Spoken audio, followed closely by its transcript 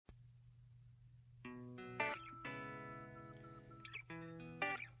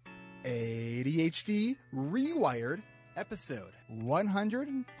ADHD Rewired, episode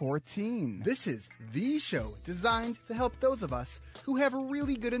 114. This is the show designed to help those of us who have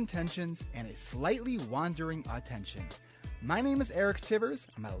really good intentions and a slightly wandering attention. My name is Eric Tivers.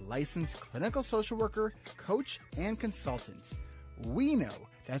 I'm a licensed clinical social worker, coach, and consultant. We know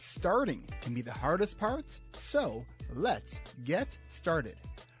that starting can be the hardest part, so let's get started.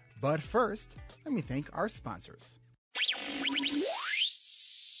 But first, let me thank our sponsors.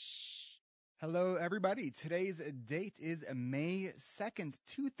 Hello, everybody. Today's date is May 2nd,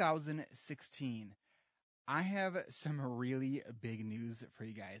 2016. I have some really big news for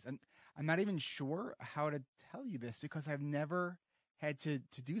you guys. I'm not even sure how to tell you this because I've never had to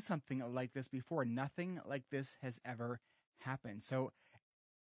do something like this before. Nothing like this has ever happened. So,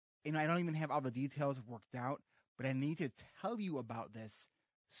 I don't even have all the details worked out, but I need to tell you about this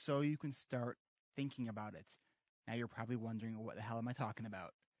so you can start thinking about it. Now you're probably wondering, what the hell am I talking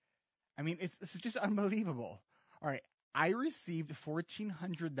about? I mean, this is just unbelievable. All right, I received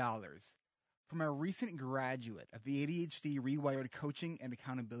 $1,400 from a recent graduate of the ADHD Rewired Coaching and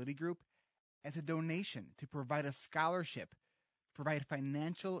Accountability Group as a donation to provide a scholarship, provide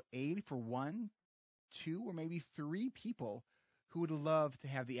financial aid for 1, 2, or maybe 3 people who would love to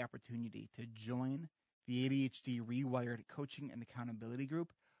have the opportunity to join the ADHD Rewired Coaching and Accountability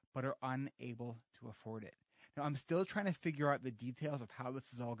Group, but are unable to afford it. Now, I'm still trying to figure out the details of how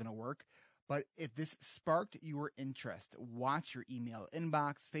this is all going to work, but if this sparked your interest, watch your email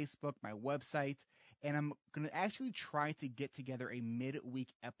inbox, Facebook, my website, and I'm going to actually try to get together a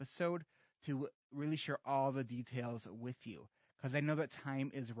midweek episode to really share all the details with you, because I know that time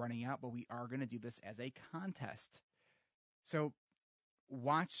is running out, but we are going to do this as a contest. So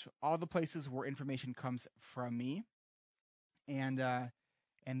watch all the places where information comes from me, and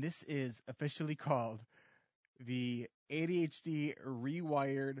this is officially called the ADHD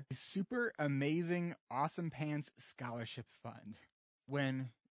Rewired Super Amazing Awesome Pants Scholarship Fund. When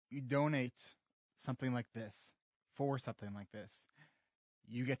you donate something like this, for something like this,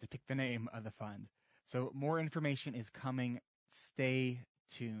 you get to pick the name of the fund. So more information is coming. Stay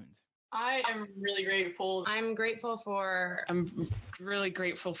tuned. I am really grateful. I'm really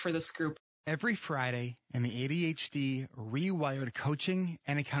grateful for this group. Every Friday in the ADHD Rewired Coaching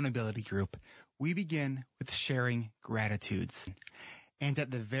and Accountability Group, we begin with sharing gratitudes. And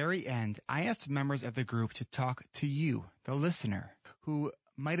at the very end, I asked members of the group to talk to you, the listener, who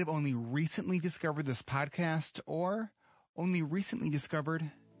might have only recently discovered this podcast or only recently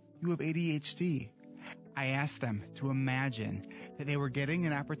discovered you have ADHD. I asked them to imagine that they were getting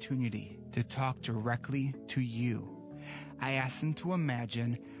an opportunity to talk directly to you. I asked them to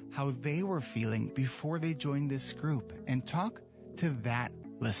imagine how they were feeling before they joined this group and talk to that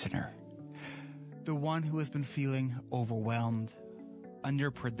listener. The one who has been feeling overwhelmed,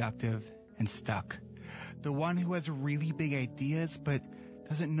 underproductive, and stuck. The one who has really big ideas but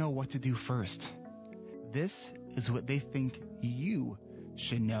doesn't know what to do first. This is what they think you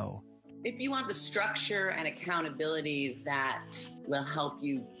should know. If you want the structure and accountability that will help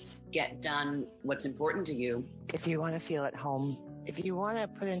you get done what's important to you. If you want to feel at home. If you want to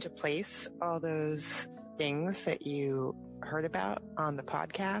put into place all those things that you heard about on the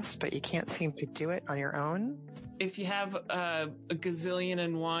podcast, but you can't seem to do it on your own. If you have a gazillion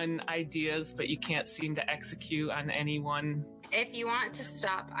and one ideas, but you can't seem to execute on any one. If you want to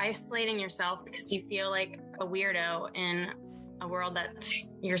stop isolating yourself because you feel like a weirdo in a world that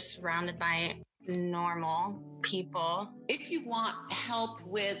you're surrounded by normal people. If you want help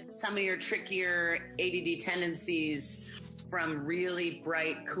with some of your trickier ADD tendencies from really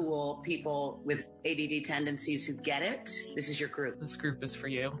bright, cool people with ADD tendencies who get it, this is your group. This group is for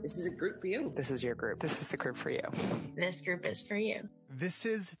you. This is a group for you. This is your group. This is the group for you. This group is for you. This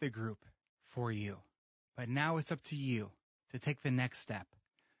is the group for you. But now it's up to you to take the next step.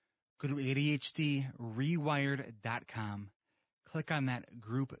 Go to ADHDrewired.com. Click on that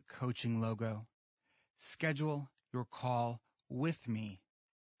group coaching logo. Schedule your call with me.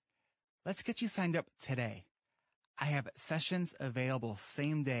 Let's get you signed up today. I have sessions available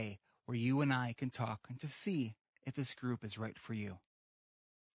same day where you and I can talk and to see if this group is right for you.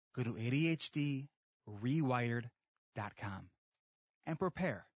 Go to ADHDrewired.com and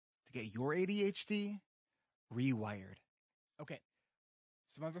prepare to get your ADHD rewired. Okay,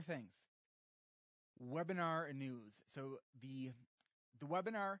 some other things. Webinar news. So the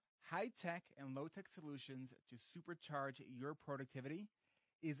webinar, High Tech and Low Tech Solutions to Supercharge Your Productivity,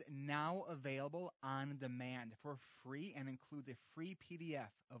 is now available on demand for free and includes a free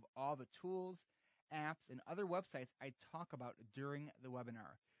PDF of all the tools, apps, and other websites I talk about during the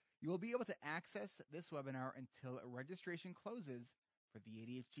webinar. You will be able to access this webinar until registration closes for the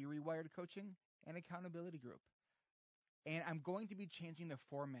ADHD Rewired coaching and accountability group. And I'm going to be changing the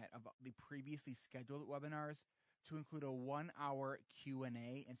format of the previously scheduled webinars to include a 1-hour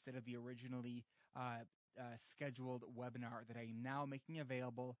Q&A instead of the originally scheduled webinar that I am now making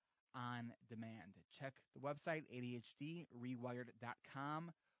available on demand. Check the website,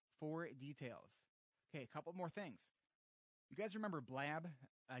 ADHDrewired.com, for details. Okay, a couple more things. You guys remember Blab?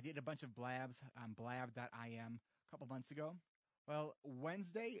 I did a bunch of blabs on blab.im a couple months ago. Well,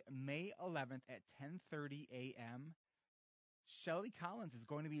 Wednesday, May 11th at 10:30 a.m., Shelly Collins is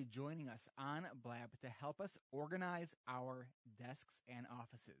going to be joining us on Blab to help us organize our desks and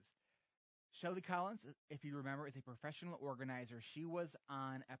offices. Shelly Collins, if you remember, is a professional organizer. She was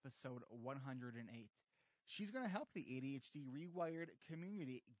on episode 108. She's going to help the ADHD Rewired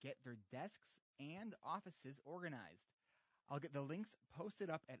community get their desks and offices organized. I'll get the links posted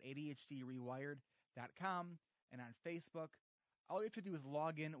up at ADHDrewired.com and on Facebook. All you have to do is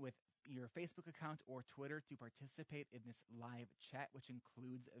log in with your Facebook account or Twitter to participate in this live chat, which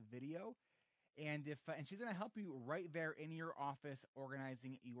includes a video. And she's going to help you right there in your office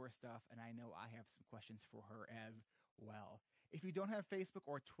organizing your stuff. And I know I have some questions for her as well. If you don't have Facebook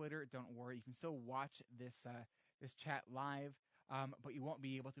or Twitter, don't worry. You can still watch this chat live, but you won't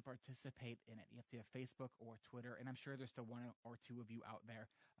be able to participate in it. You have to have Facebook or Twitter. And I'm sure there's still one or two of you out there,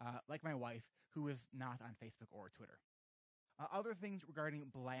 like my wife, who is not on Facebook or Twitter. Other things regarding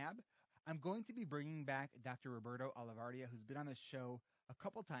Blab, I'm going to be bringing back Dr. Roberto Olivardia, who's been on the show a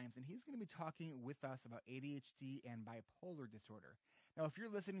couple times, and he's going to be talking with us about ADHD and bipolar disorder. Now, if you're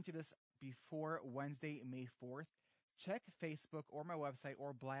listening to this before Wednesday, May 4th, check Facebook or my website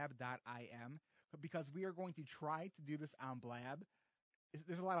or blab.im, because we are going to try to do this on Blab.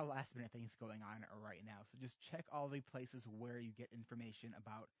 There's a lot of last-minute things going on right now, so just check all the places where you get information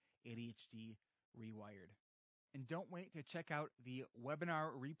about ADHD Rewired. And don't wait to check out the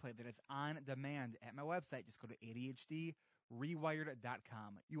webinar replay that is on demand at my website. Just go to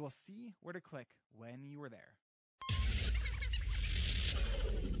ADHDrewired.com. You will see where to click when you are there.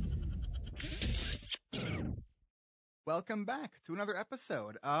 Welcome back to another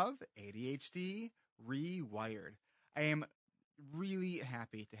episode of ADHD Rewired. I am really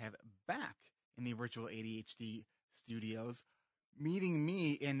happy to have back in the virtual ADHD studios, meeting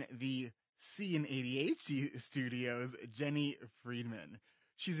me in the C and ADHD studios, Jennie Friedman.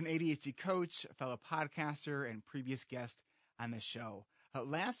 She's an ADHD coach, a fellow podcaster, and previous guest on the show.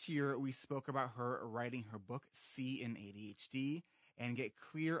 Last year, we spoke about her writing her book, C and ADHD, and get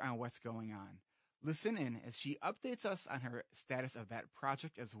clear on what's going on. Listen in as she updates us on her status of that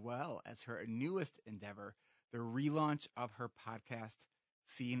project, as well as her newest endeavor, the relaunch of her podcast,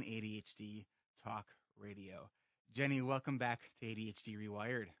 C and ADHD Talk Radio. Jennie, welcome back to ADHD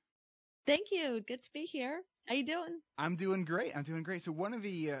Rewired. Thank you. Good to be here. How you doing? I'm doing great. So one of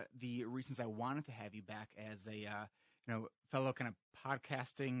the reasons I wanted to have you back as a fellow kind of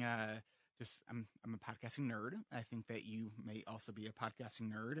podcasting, I'm a podcasting nerd. I think that you may also be a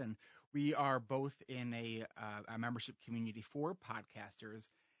podcasting nerd, and we are both in a membership community for podcasters.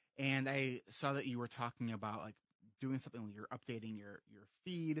 And I saw that you were talking about like doing something where you're updating your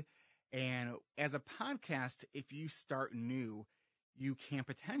feed. And as a podcast, if you start new, you can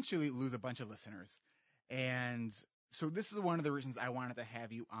potentially lose a bunch of listeners. And so this is one of the reasons I wanted to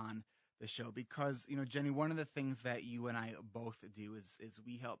have you on the show, because, Jennie, one of the things that you and I both do is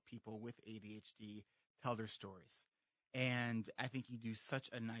we help people with ADHD tell their stories. And I think you do such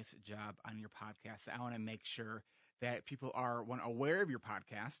a nice job on your podcast that I want to make sure that people are, one, aware of your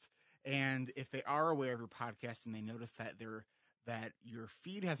podcast. And if they are aware of your podcast and they notice that your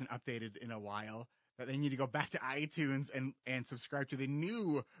feed hasn't updated in a while, that they need to go back to iTunes and subscribe to the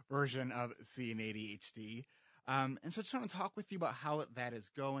new version of C and ADHD. And so I just want to talk with you about how that is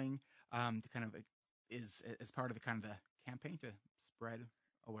going, to kind of is as part of the kind of the campaign to spread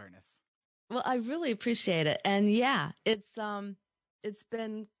awareness. Well, I really appreciate it. And yeah, it's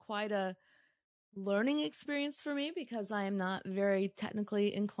been quite a learning experience for me because I am not very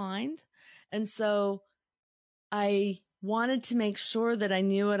technically inclined. And so I wanted to make sure that I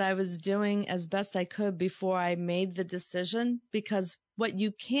knew what I was doing as best I could before I made the decision, because what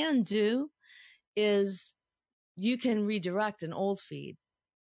you can do is you can redirect an old feed,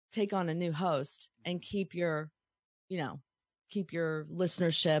 take on a new host, and keep your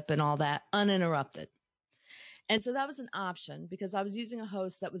listenership and all that uninterrupted. And so that was an option because I was using a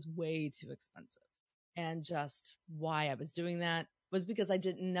host that was way too expensive. And just why I was doing that was because I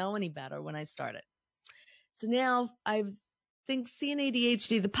didn't know any better when I started. So now I think C and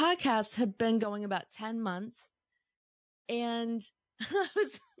ADHD, the podcast, had been going about 10 months. And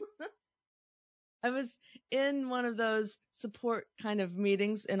I was in one of those support kind of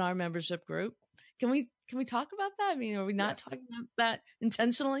meetings in our membership group. Can we talk about that? I mean, are we not talking about that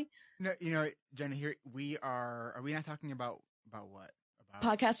intentionally? No, Jennie, here are we not talking about what?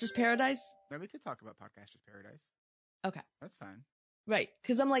 About Podcasters Paradise? No, we could talk about Podcasters Paradise. Okay. That's fine. Right.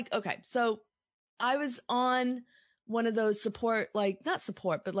 Cause I'm like, okay, so I was on one of those support, like not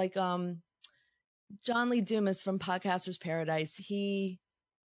support, but like, John Lee Dumas from Podcasters Paradise. He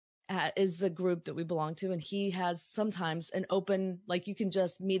is the group that we belong to. And he has sometimes an open, like you can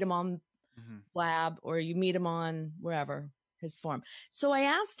just meet him on Lab or you meet him on wherever his forum. So I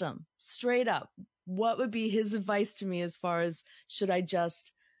asked him straight up, what would be his advice to me as far as should I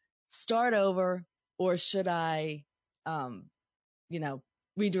just start over or should I,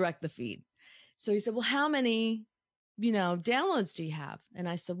 redirect the feed? So he said, well, how many, downloads do you have? And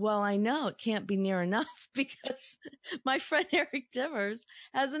I said, well, I know it can't be near enough because my friend Eric Divers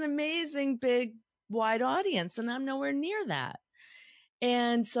has an amazing big wide audience and I'm nowhere near that.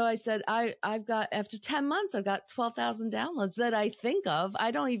 And so I said, I've got, after 10 months, I've got 12,000 downloads that I think of. I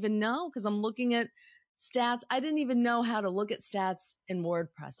don't even know because I'm looking at stats. I didn't even know how to look at stats in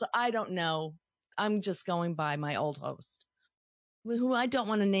WordPress. So I don't know. I'm just going by my old host, who I don't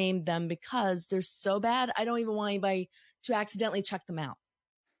want to name them because they're so bad. I don't even want anybody to accidentally check them out.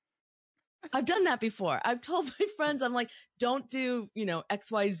 I've done that before. I've told my friends, I'm like, don't do,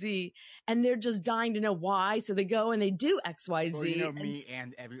 XYZ. And they're just dying to know why. So they go and they do XYZ. Well, me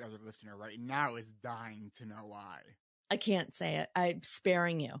and every other listener right now is dying to know why. I can't say it. I'm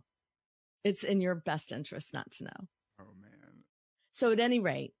sparing you. It's in your best interest not to know. Oh, man. So at any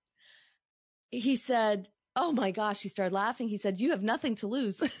rate, he said, oh my gosh, he started laughing. He said, you have nothing to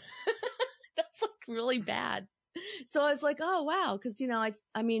lose. That's like really bad. So I was like, oh, wow. Cause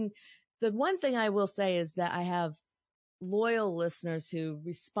I mean, the one thing I will say is that I have loyal listeners who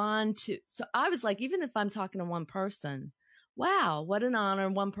respond to, so I was like, even if I'm talking to one person, wow, what an honor.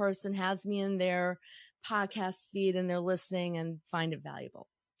 One person has me in their podcast feed and they're listening and find it valuable.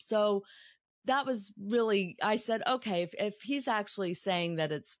 So that was really, I said, okay, if he's actually saying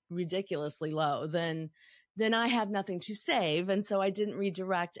that it's ridiculously low, then I have nothing to save. And so I didn't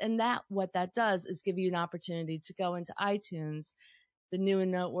redirect. And what that does is give you an opportunity to go into iTunes, the new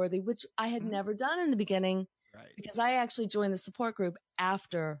and noteworthy, which I had never done in the beginning, right? Because I actually joined the support group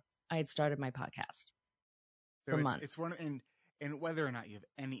after I had started my podcast. So it's one, and whether or not you have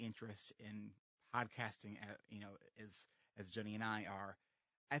any interest in podcasting, as Jennie and I are,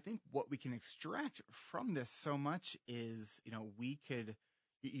 I think what we can extract from this so much is,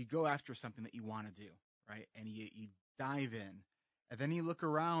 you go after something that you want to do, right? And you dive in, and then you look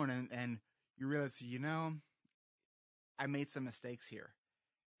around and you realize, I made some mistakes here.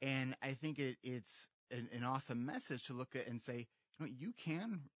 And I think it's an awesome message to look at and say, you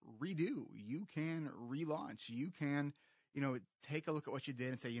can redo, you can relaunch, you can, take a look at what you did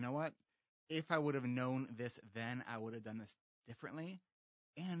and say, you know what, if I would have known this then, I would have done this differently.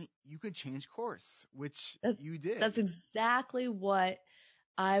 And you could change course, which you did. That's exactly what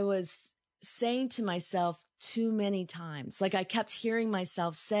I was saying to myself too many times. Like I kept hearing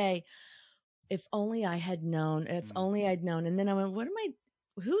myself say, if only I had known, if only I'd known. And then I went,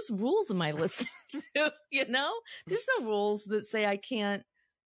 whose rules am I listening to? There's no rules that say I can't,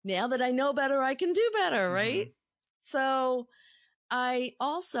 now that I know better, I can do better. Right. So I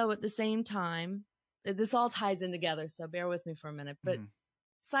also at the same time, this all ties in together. So bear with me for a minute, but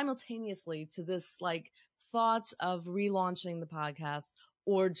simultaneously to this, like thoughts of relaunching the podcast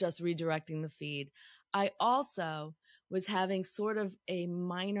or just redirecting the feed, I also was having sort of a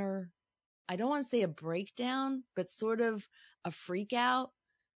minor, I don't want to say a breakdown, but sort of a freak out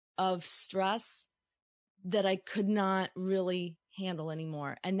of stress that I could not really handle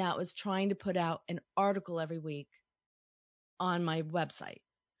anymore. And that was trying to put out an article every week on my website,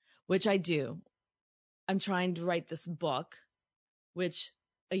 which I do. I'm trying to write this book, which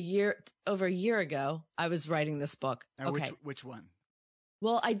over a year ago, I was writing this book. Okay. Which one?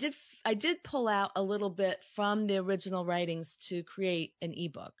 Well, I did pull out a little bit from the original writings to create an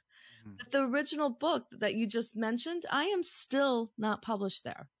ebook. But the original book that you just mentioned, I am still not published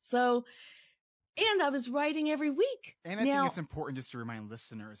there. So, and I was writing every week. And I think it's important just to remind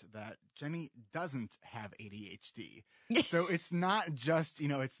listeners that Jennie doesn't have ADHD. So it's not just,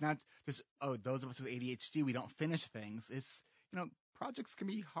 it's not just, those of us with ADHD, we don't finish things. It's, projects can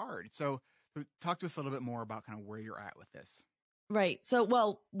be hard. So talk to us a little bit more about kind of where you're at with this. Right. So,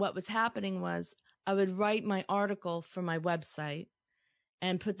 what was happening was I would write my article for my website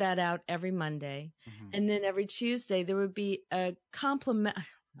and put that out every Monday. And then every Tuesday there would be a complimentary,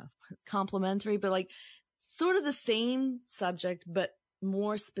 but like sort of the same subject, but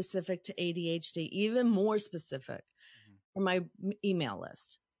more specific to ADHD, even more specific for my email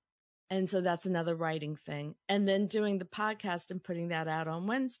list. And so that's another writing thing. And then doing the podcast and putting that out on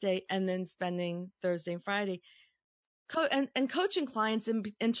Wednesday, and then spending Thursday and Friday and coaching clients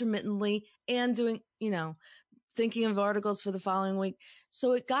intermittently, and doing, thinking of articles for the following week.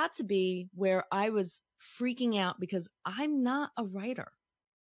 So it got to be where I was freaking out because I'm not a writer.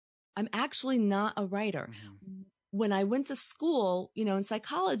 I'm actually not a writer. Mm-hmm. When I went to school, in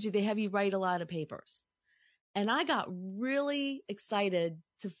psychology, they have you write a lot of papers. And I got really excited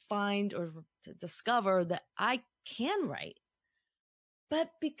to find or to discover that I can write.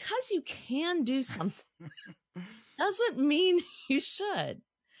 But because you can do something doesn't mean you should.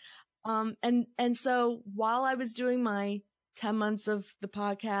 And so while I was doing my 10 months of the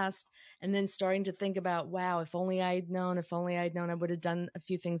podcast and then starting to think about, wow, if only I'd known, I would have done a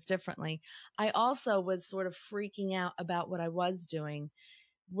few things differently. I also was sort of freaking out about what I was doing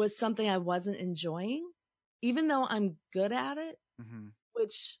was something I wasn't enjoying, even though I'm good at it,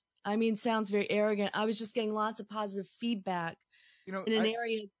 which sounds very arrogant. I was just getting lots of positive feedback in an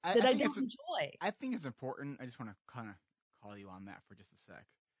area that I don't enjoy. I think it's important. I just want to kind of call you on that for just a sec.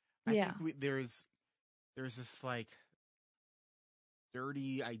 I think there's this like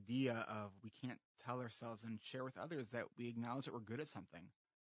dirty idea of we can't tell ourselves and share with others that we acknowledge that we're good at something.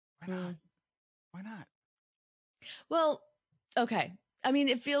 Why not? Why not? Well, okay.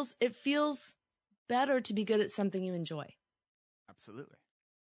 It feels better to be good at something you enjoy. Absolutely.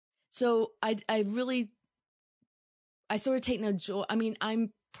 So I sort of take no joy.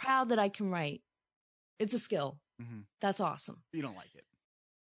 I'm proud that I can write. It's a skill. Mm-hmm. That's awesome. You don't like it.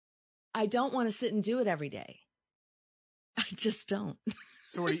 I don't want to sit and do it every day. I just don't.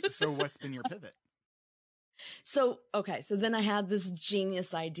 So what's been your pivot? So then I had this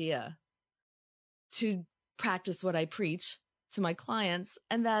genius idea to practice what I preach to my clients.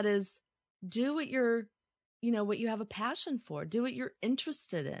 And that is do what what you have a passion for, do what you're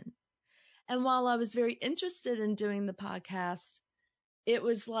interested in. And while I was very interested in doing the podcast, it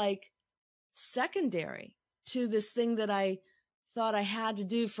was like secondary to this thing that I thought I had to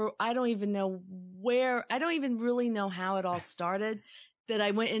do for, I don't even really know how it all started, that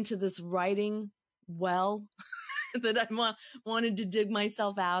I went into this writing well that I wanted to dig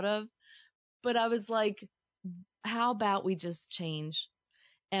myself out of. But I was like, how about we just change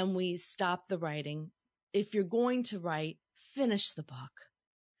and we stop the writing? If you're going to write, finish the book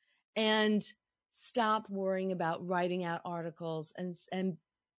and stop worrying about writing out articles and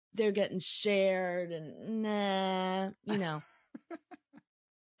they're getting shared and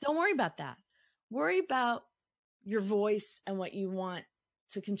Don't worry about that. Worry about your voice and what you want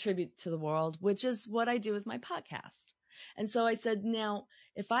to contribute to the world, which is what I do with my podcast. And so I said, now,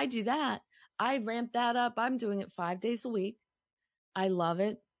 if I do that, I ramp that up. I'm doing it 5 days a week. I love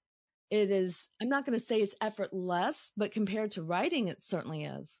it. It is, I'm not going to say it's effortless, but compared to writing, it certainly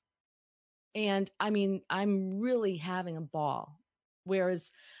is. And I'm really having a ball.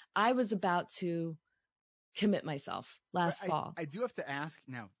 Whereas I was about to commit myself last fall. I do have to ask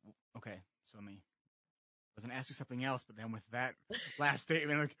now. Okay. So I was going to ask you something else, but then with that last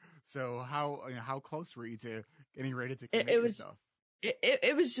statement, so how close were you to getting ready to commit yourself?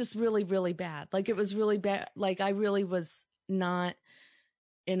 It was just really, really bad. Like it was really bad. Like I really was not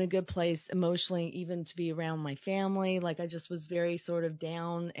in a good place emotionally, even to be around my family. Like I just was very sort of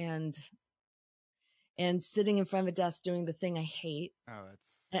down and sitting in front of a desk doing the thing I hate. Oh,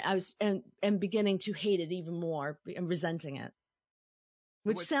 that's. And I was and beginning to hate it even more and resenting it,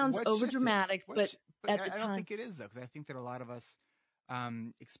 which sounds overdramatic, but at the time, I don't think it is though, because I think that a lot of us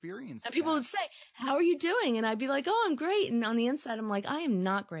experience. And people would say, "How are you doing?" And I'd be like, "Oh, I'm great." And on the inside, I'm like, "I am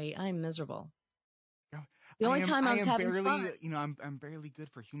not great. I am miserable." The only time I was having fun. I'm barely good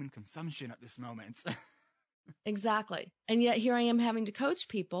for human consumption at this moment. Exactly, and yet here I am having to coach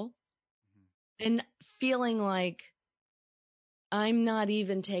people, and feeling like I'm not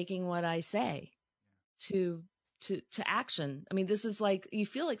even taking what I say to action. This is like, you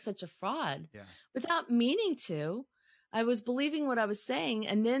feel like such a fraud without meaning to. I was believing what I was saying.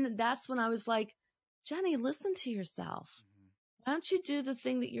 And then that's when I was like, Jennie, listen to yourself. Why don't you do the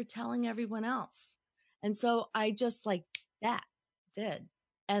thing that you're telling everyone else? And so I just like that did.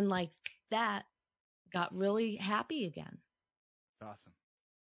 And like that got really happy again. That's awesome.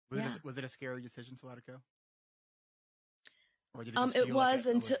 Was it a scary decision to let it go? Or did it just feel like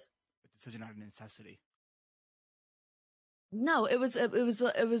a decision out of necessity? No, it was a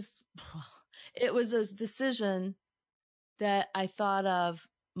decision that I thought of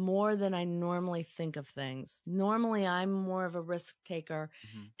more than I normally think of things. Normally, I'm more of a risk taker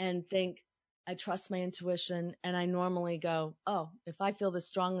and think, I trust my intuition, and I normally go, oh, if I feel this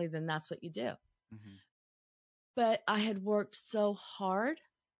strongly, then that's what you do. Mm-hmm. But I had worked so hard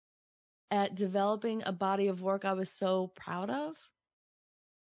at developing a body of work I was so proud of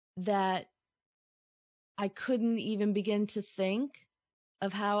that I couldn't even begin to think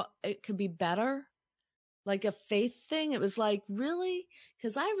of how it could be better. Like a faith thing. It was like, really?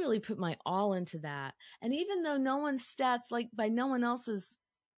 Because I really put my all into that. And even though no one's stats, like by no one else's,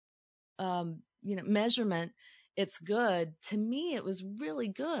 measurement, it's good. To me, it was really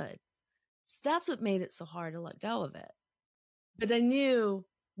good. So that's what made it so hard to let go of it. But I knew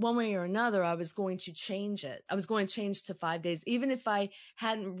one way or another, I was going to change it. I was going to change to 5 days. Even if I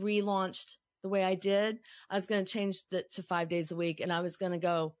hadn't relaunched the way I did, I was going to change it to 5 days a week. And I was going to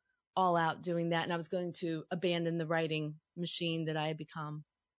go all out doing that. And I was going to abandon the writing machine that I had become.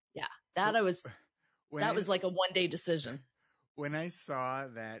 Yeah. That was like a 1 day decision. When I saw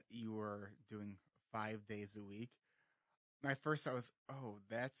that you were doing 5 days a week, my first thought was, oh,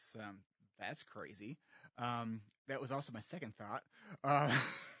 that's crazy. That was also my second thought. But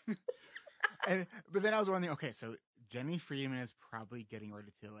then I was wondering, okay, so Jennie Friedman is probably getting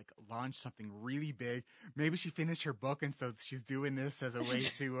ready to like launch something really big. Maybe she finished her book, and so she's doing this as a way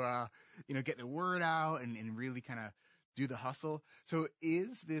to, get the word out and really kind of do the hustle. So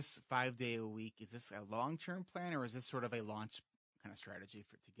is this 5 day a week? Is this a long-term plan, or is this sort of a launch kind of strategy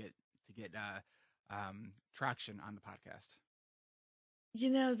to get traction on the podcast?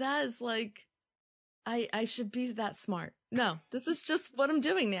 That is like, I should be that smart. No, this is just what I'm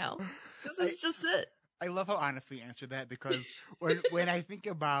doing now. This is just it. I love how honestly you answered that, because when I think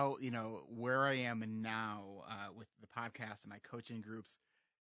about, where I am now with the podcast and my coaching groups,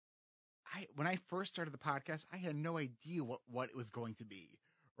 when I first started the podcast, I had no idea what it was going to be,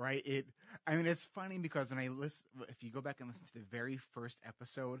 right? It's funny because when if you go back and listen to the very first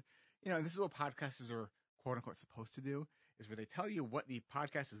episode, this is what podcasters are quote unquote supposed to do, is where they tell you what the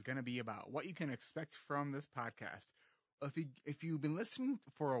podcast is going to be about, what you can expect from this podcast. If you've been listening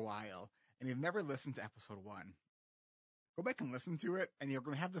for a while and you've never listened to episode 1, go back and listen to it, and you're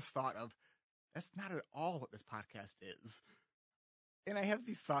going to have this thought of, that's not at all what this podcast is. And I have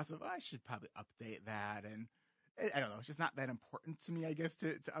these thoughts of, I should probably update that. And I don't know, it's just not that important to me, I guess,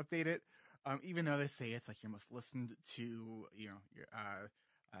 to update it. Even though they say it's like your most listened to, your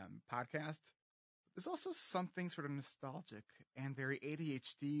podcast. There's also something sort of nostalgic and very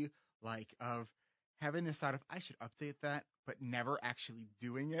ADHD-like of having this thought of, I should update that, but never actually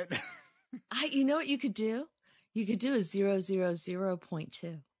doing it. You know what you could do? You could do a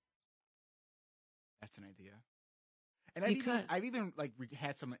 000.2. That's an idea. And I've even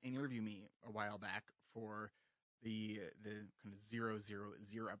had someone interview me a while back for the kind of 000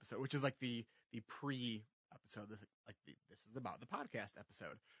 episode, which is like the pre episode. This is about the podcast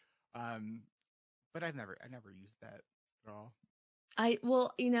episode. But I've never used that at all. I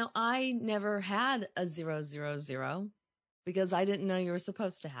never had a 000 because I didn't know you were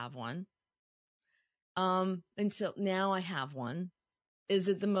supposed to have one. Until now I have one. Is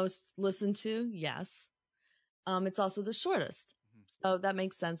it the most listened to? Yes. It's also the shortest. Mm-hmm. So that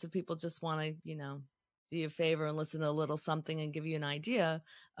makes sense if people just want to, do you a favor and listen to a little something and give you an idea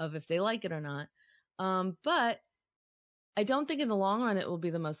of if they like it or not. But I don't think in the long run it will be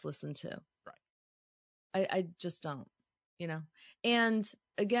the most listened to. Right. I just don't, And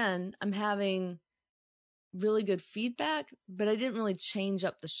again, I'm having really good feedback, but I didn't really change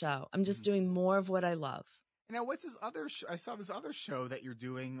up the show. I'm just doing more of what I love. Now, what's this other I saw this other show that you're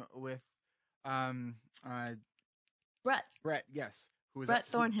doing with Brett, yes. Brett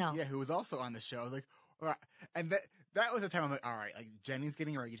Thornhill. Who was also on the show. I was like, all right. And that was the time I'm like, all right, like Jennie's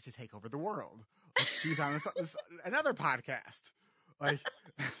getting ready to take over the world. Like she's on this another podcast. Like,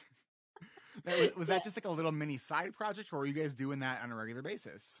 was that just like a little mini side project, or are you guys doing that on a regular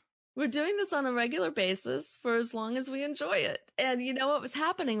basis? We're doing this on a regular basis for as long as we enjoy it. And what was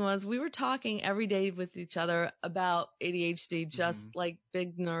happening was we were talking every day with each other about ADHD, just like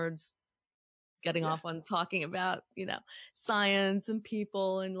big nerds getting off on talking about, science and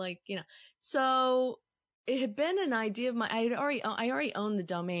people and so it had been an idea of mine. I already owned the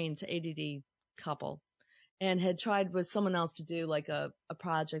domain to ADDCouple and had tried with someone else to do like a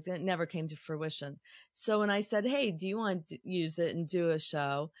project, and it never came to fruition. So when I said, hey, do you want to use it and do a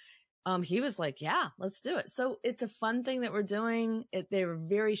show? He was like, yeah, let's do it. So it's a fun thing that we're doing. They were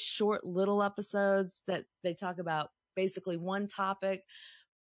very short little episodes that they talk about basically one topic,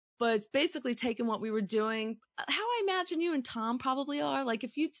 but it's basically taking what we were doing, how I imagine you and Tom probably are. Like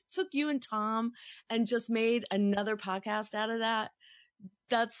if you took you and Tom and just made another podcast out of that,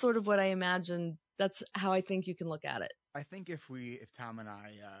 that's sort of what I imagine. That's how I think you can look at it. I think if Tom and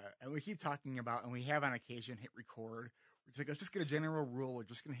I, and we keep talking about, and we have on occasion hit record, we're just like, let's just get a general rule. We're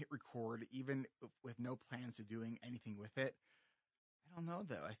just going to hit record, even with no plans to doing anything with it. I don't know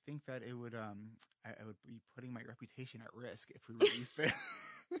though. I think that it would, I would be putting my reputation at risk if we released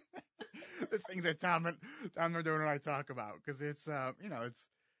the things that Tom Nardone and I talk about. Cause it's, you know,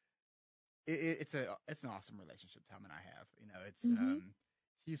 it's an awesome relationship Tom and I have, you know, it's,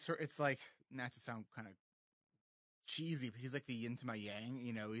 it's like, not to sound kind of cheesy, but he's like the yin to my yang,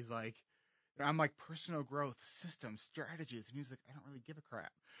 you know, he's like, I'm like personal growth, systems, strategies. And he's like, I don't really give a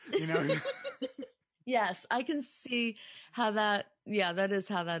crap, you know? Yes, I can see how that is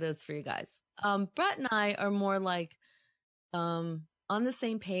how that is for you guys. Brett and I are more like, on the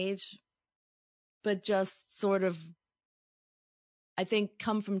same page, but just sort of, I think,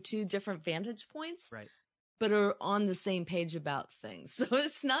 come from two different vantage points. Right. But are on the same page about things. So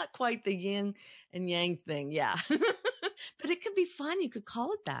it's not quite the yin and yang thing. Yeah. But it could be fun. You could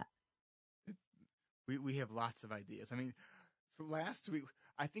call it that. We have lots of ideas. I mean, so last week,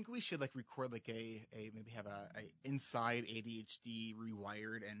 I think we should like record like maybe have a inside ADHD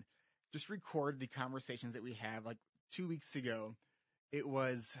rewired and just record the conversations that we have. Like 2 weeks ago, it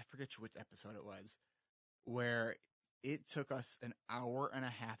was, I forget which episode it was, where it took us an hour and a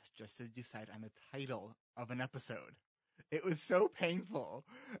half just to decide on the title of an episode. It was so painful.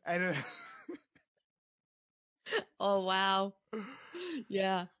 And oh, wow.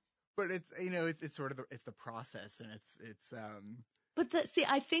 Yeah. But it's, you know, it's sort of it's the process, and it's but see,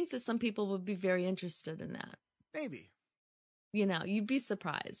 I think that some people would be very interested in that. Maybe. You know, you'd be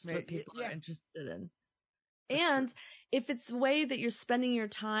surprised what people are interested in. And if it's a way that you're spending your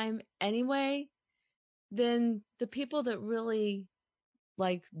time anyway, then the people that really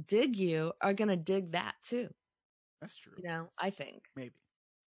like dig you are going to dig that too. That's true. You know, I think. Maybe.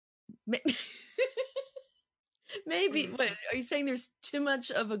 Maybe. Wait, are you saying there's too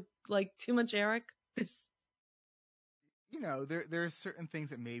much Eric? There's... You know, there's certain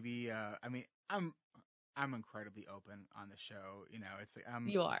things that maybe, I mean, I'm incredibly open on the show. You know, it's like,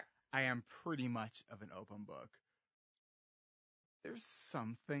 you are. I am pretty much of an open book. There's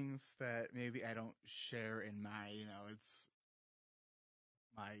some things that maybe I don't share in my, you know, it's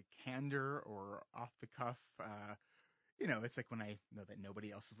my candor or off the cuff. You know, it's like when I know that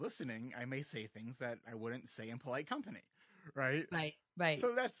nobody else is listening, I may say things that I wouldn't say in polite company. Right. Right.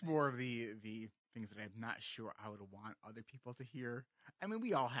 So that's more of the things that I'm not sure I would want other people to hear. I mean,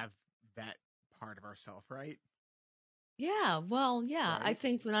 we all have that part of ourselves, right? Yeah. Well, yeah. Right? I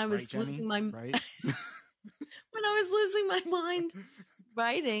think when I was losing my right. when I was losing my mind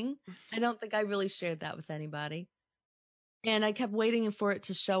writing, I don't think I really shared that with anybody. And I kept waiting for it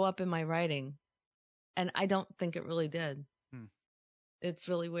to show up in my writing. And I don't think it really did. It's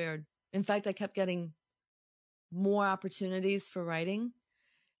really weird. In fact, I kept getting more opportunities for writing,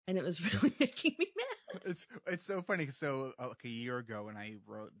 and it was really making me mad. It's so funny. So like a year ago, when I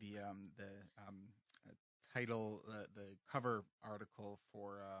wrote the title, the cover article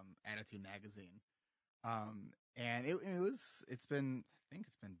for Attitude magazine, and it's been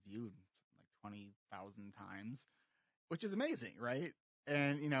viewed like 20,000 times, which is amazing, right?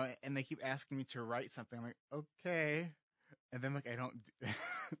 And you know, and they keep asking me to write something. I'm like, okay, and then like I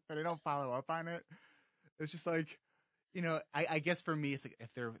don't follow up on it. It's just like, you know, I guess for me, it's like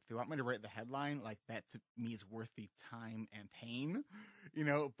if they want me to write the headline, like that to me is worth the time and pain, you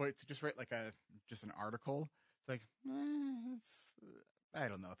know. But to just write like just an article, it's like, I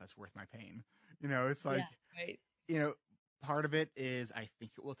don't know if that's worth my pain, you know. It's like, right. You know, part of it is I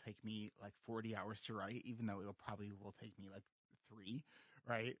think it will take me like 40 hours to write, even though it probably will take me like 3,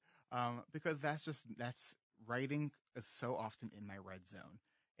 right? Because that's writing is so often in my red zone.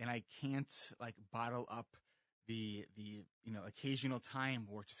 And I can't like bottle up the you know, occasional time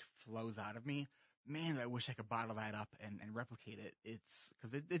where it just flows out of me. Man, I wish I could bottle that up and replicate it. It's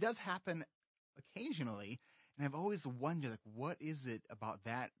because it does happen occasionally. And I've always wondered, like, what is it about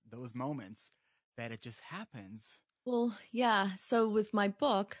those moments that it just happens? Well, yeah. So with my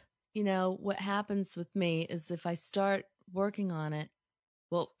book, you know, what happens with me is if I start working on it,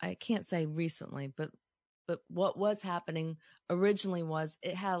 well, I can't say recently, but what was happening originally was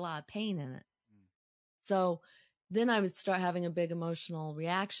it had a lot of pain in it. So then I would start having a big emotional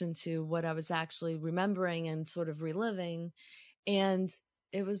reaction to what I was actually remembering and sort of reliving. And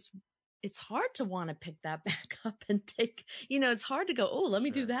it's hard to want to pick that back up and take, you know, it's hard to go, oh, let me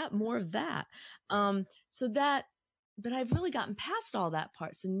do that, more of that. But I've really gotten past all that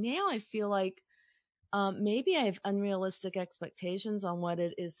part. So now I feel like maybe I have unrealistic expectations on what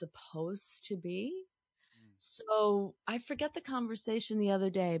it is supposed to be. So I forget the conversation the other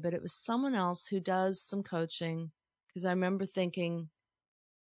day, but it was someone else who does some coaching because I remember thinking,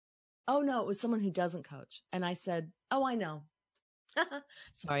 oh no, it was someone who doesn't coach. And I said, oh, I know.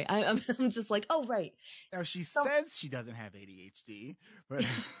 Sorry. I'm just like, oh, right. Now she says she doesn't have ADHD, but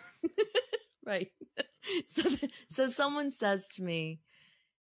right. So someone says to me,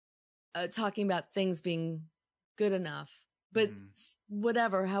 talking about things being good enough, but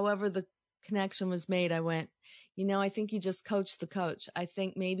whatever, however the connection was made, I went, I think you just coach the coach. I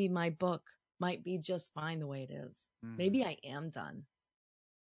think maybe my book might be just fine the way it is. Maybe I am done.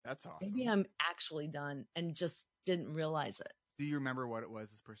 That's awesome. Maybe I'm actually done and just didn't realize it. Do you remember what it was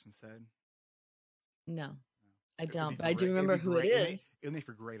this person said? No, I don't, but I do remember who it is. It'll make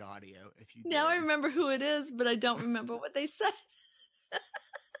for great audio if you Now did. I remember who it is, but I don't remember what they said.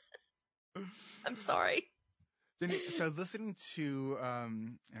 I'm sorry. Jennie, so I was listening to,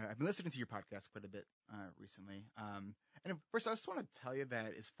 I've been listening to your podcast quite a bit recently. And first, I just want to tell you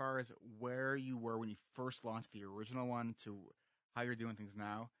that as far as where you were when you first launched the original one to how you're doing things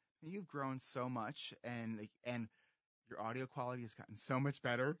now, you've grown so much, and your audio quality has gotten so much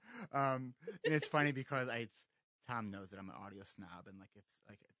better. And it's funny because Tom knows that I'm an audio snob, and it's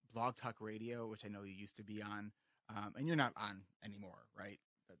like Blog Talk Radio, which I know you used to be on, and you're not on anymore, right?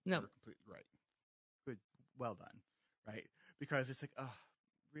 No. You're completely right. Good. Well done. Right. Because it's like, oh,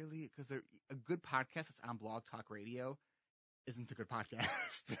 really? Because a good podcast that's on Blog Talk Radio isn't a good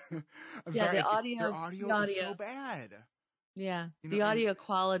podcast. I'm sorry. Your audio is so bad. Yeah. The audio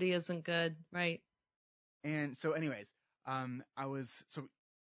quality isn't good. Right. And so anyways, the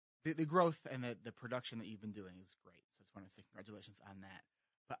growth and the production that you've been doing is great. So I just want to say congratulations on that.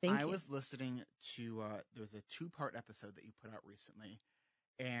 But I was listening to, there was a 2-part episode that you put out recently,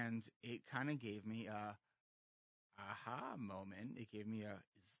 and it kind of gave me a aha moment. It gave me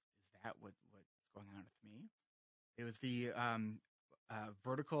is that what's going on with me? It was the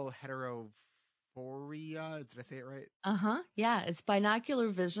vertical heterophoria. Did I say it right? Yeah, it's binocular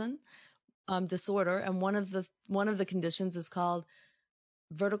vision disorder, and one of the conditions is called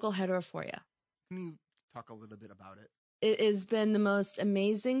vertical heterophoria. Can you talk a little bit about it? It has been the most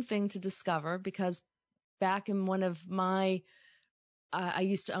amazing thing to discover, because back in one of my, I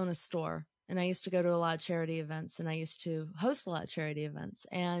used to own a store, and I used to go to a lot of charity events, and I used to host a lot of charity events.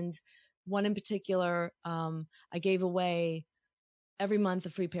 And one in particular, I gave away every month a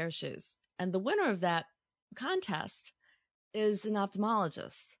free pair of shoes. And the winner of that contest is an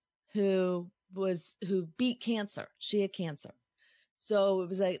ophthalmologist who beat cancer. She had cancer. So it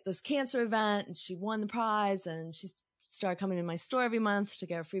was like this cancer event, and she won the prize, and she started coming to my store every month to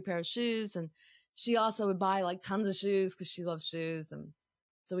get a free pair of shoes. And she also would buy tons of shoes because she loves shoes. And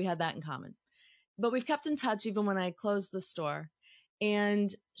so we had that in common. But we've kept in touch even when I closed the store.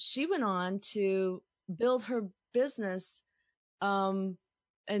 And she went on to build her business. And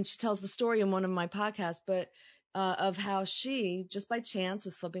she tells the story in one of my podcasts, but of how she, just by chance,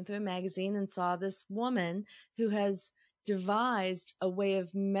 was flipping through a magazine and saw this woman who has devised a way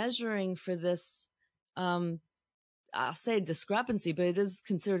of measuring for this, I'll say discrepancy, but it is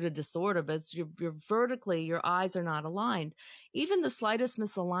considered a disorder, but it's you're vertically, your eyes are not aligned. Even the slightest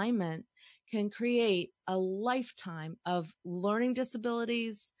misalignment can create a lifetime of learning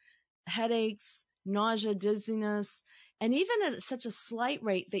disabilities, headaches, nausea, dizziness, and even at such a slight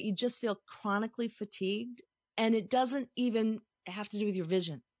rate that you just feel chronically fatigued, and it doesn't even have to do with your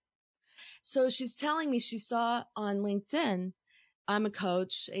vision. So she's telling me she saw on LinkedIn, I'm a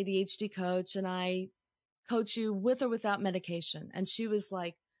coach, ADHD coach, and I coach you with or without medication. And she was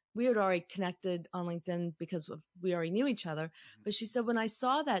like, we had already connected on LinkedIn because we already knew each other. But she said, when I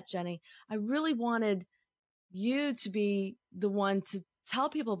saw that, Jennie, I really wanted you to be the one to tell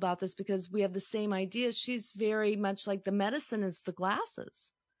people about this, because we have the same idea. She's very much like the medicine is the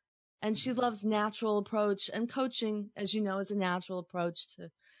glasses. And she loves natural approach, and coaching, as you know, is a natural approach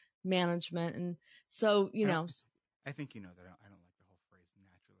to management. And so, I think you know that I don't like the whole phrase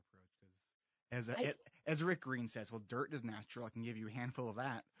natural approach, because as Rick Green says, well, dirt is natural. I can give you a handful of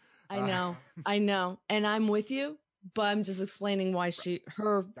that. I know. And I'm with you, but I'm just explaining why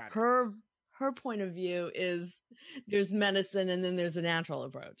her point of view is there's medicine and then there's a natural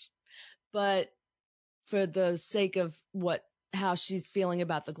approach. But for the sake of how she's feeling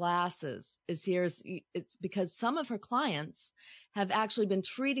about the glasses it's because some of her clients have actually been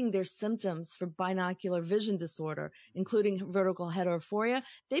treating their symptoms for binocular vision disorder, including vertical heterophoria.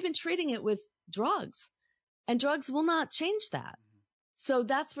 They've been treating it with drugs, and drugs will not change that. So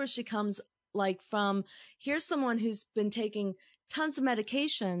that's where she comes from. Here's someone who's been taking tons of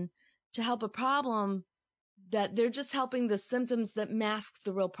medication to help a problem that they're just helping the symptoms that mask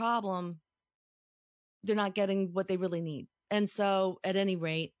the real problem. They're not getting what they really need. And so at any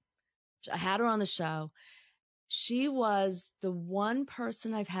rate, I had her on the show. she was the one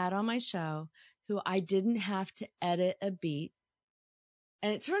person I've had on my show who I didn't have to edit a beat.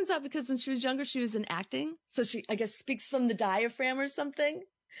 And it turns out because when she was younger, she was in acting. So she, I guess, speaks from the diaphragm or something.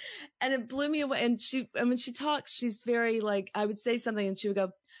 And it blew me away. And when she talks, she's very like, I would say something and she would go,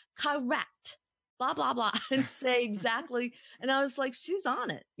 correct, blah, blah, blah, and say exactly. And I was like, she's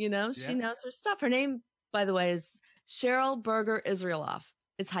on it. You know, she knows her stuff. Her name, by the way, is Cheryl Berger Israeloff.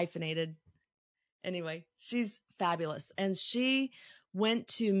 It's hyphenated. Anyway, she's fabulous. And she went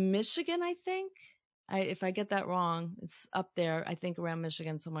to Michigan, I think. If I get that wrong, it's up there, I think around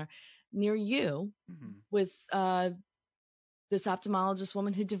Michigan somewhere near you with, this ophthalmologist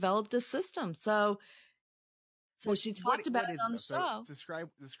woman who developed this system. So she talked about it on the show. So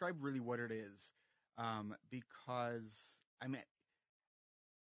describe really what it is. Because I mean,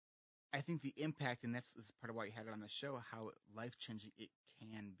 I think the impact, and this is part of why you had it on the show, how life-changing it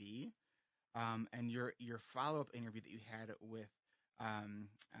can be. And your follow-up interview that you had with,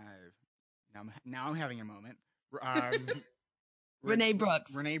 now I'm having a moment. Renee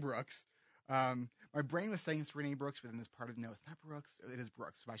Brooks. Renee Brooks. My brain was saying it's Renee Brooks, but then there's part of, no, it's not Brooks. It is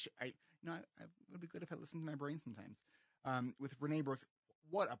Brooks. So it would be good if I listened to my brain sometimes. With Renee Brooks,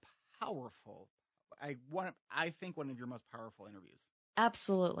 what a powerful, I think one of your most powerful interviews.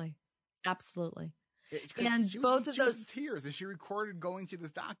 Absolutely. Absolutely. And both of those tears as she recorded going to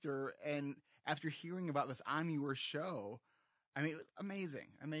this doctor, and after hearing about this on your show, I mean, it was amazing,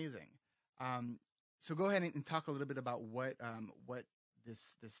 amazing. So go ahead and talk a little bit about what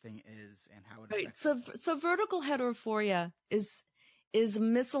this thing is and how it affects. So vertical heterophoria is a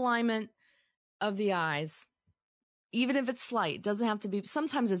misalignment of the eyes. Even if it's slight, doesn't have to be.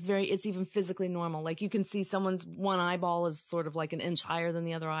 Sometimes it's even physically normal. Like you can see someone's one eyeball is sort of like an inch higher than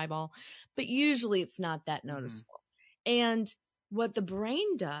the other eyeball, but usually it's not that noticeable. And what the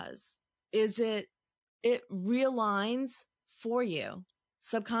brain does is it realigns for you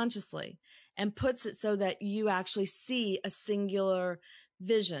subconsciously and puts it so that you actually see a singular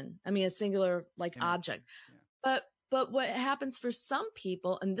vision. I mean, a singular like object. Yeah. But what happens for some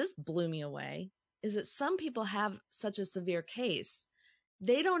people, and this blew me away, is that some people have such a severe case,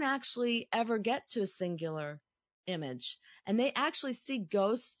 they don't actually ever get to a singular image. And they actually see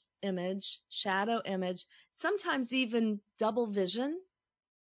ghost image, shadow image, sometimes even double vision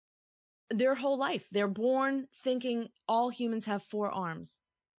their whole life. They're born thinking all humans have 4 arms.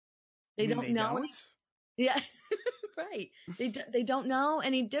 They don't know. Yeah, right. They don't know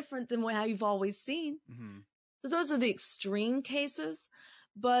any different than how you've always seen. Mm-hmm. So those are the extreme cases.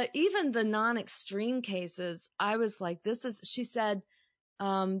 But even the non-extreme cases, I was like, she said,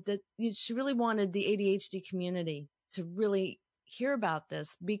 that she really wanted the ADHD community to really hear about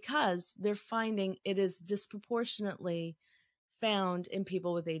this because they're finding it is disproportionately found in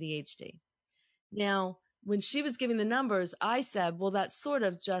people with ADHD. Now, when she was giving the numbers, I said, well, that sort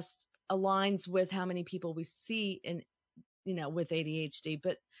of just aligns with how many people we see with ADHD,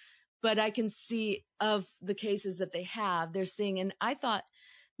 but I can see of the cases that they're seeing. And I thought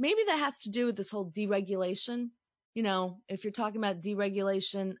maybe that has to do with this whole deregulation. If you're talking about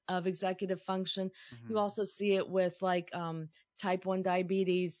deregulation of executive function, you also see it with like, type 1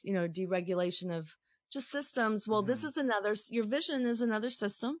 diabetes, deregulation of just systems. Well, this is your vision is another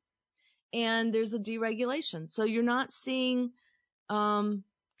system and there's a deregulation. So you're not seeing,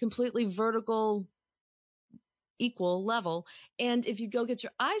 completely vertical equal level. And if you go get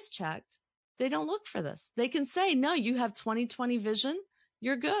your eyes checked, they don't look for this. They can say, no, you have 20/20 vision.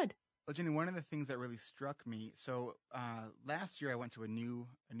 You're good. Well, Jennie, one of the things that really struck me. So, last year I went to a new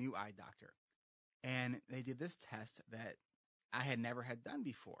eye doctor and they did this test that I had never had done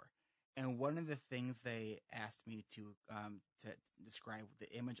before. And one of the things they asked me to describe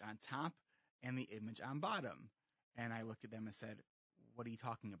the image on top and the image on bottom. And I looked at them and said, what are you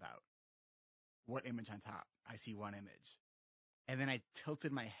talking about? What image on top? I see one image. And then I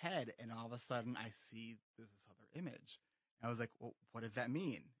tilted my head and all of a sudden I see this other image. And I was like, well, what does that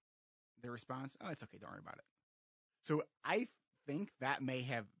mean? Their response, oh, it's okay. Don't worry about it. So I think that may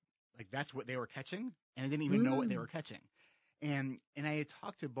have, like, that's what they were catching. And I didn't even know what they were catching. And I had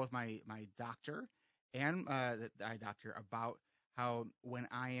talked to both my doctor and the eye doctor about how when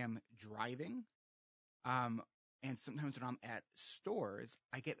I am driving, and sometimes when I'm at stores,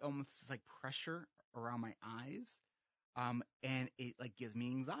 I get almost this like pressure around my eyes, and it like gives me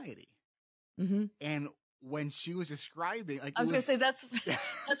anxiety. Mm-hmm. And when she was describing, like, I was going to say that's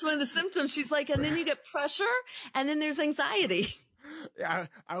one of the symptoms. She's like, and then you get pressure, and then there's anxiety. Yeah,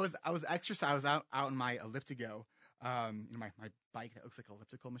 I was exercising. I was out on my elliptigo, my bike that looks like an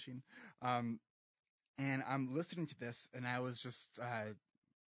elliptical machine, and I'm listening to this, and I was just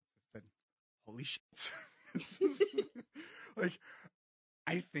said, "Holy shit!" Like,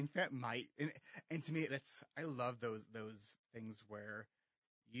 I think that might, and to me, I love those things where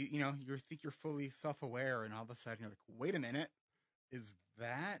you think you're fully self-aware, and all of a sudden you're like, wait a minute, is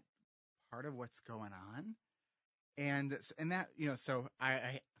that part of what's going on? And that, so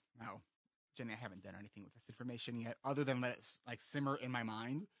no, Jennie, I haven't done anything with this information yet, other than let it like simmer in my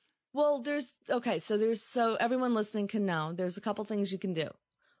mind. Well, so everyone listening can know there's a couple things you can do.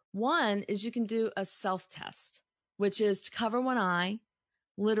 One is you can do a self-test, which is to cover one eye,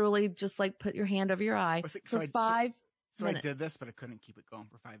 literally just like put your hand over your eye for 5 minutes. So I did this, but I couldn't keep it going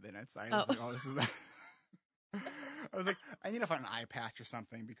for 5 minutes. I was like, oh, this is... I was like, I need to find an eye patch or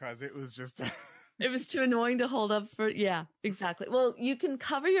something, because it was just... It was too annoying to hold up for... Yeah, exactly. Well, you can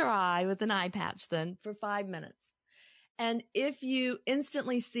cover your eye with an eye patch then for 5 minutes. And if you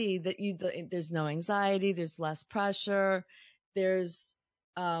instantly see that there's no anxiety, there's less pressure, there's,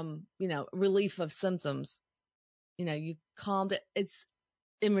 relief of symptoms, you calmed it. It's,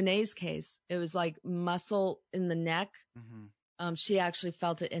 in Renee's case, it was like muscle in the neck. Mm-hmm. She actually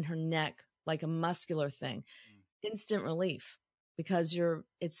felt it in her neck, like a muscular thing. Instant relief, because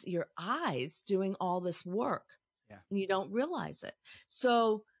it's your eyes doing all this work. Yeah. And you don't realize it.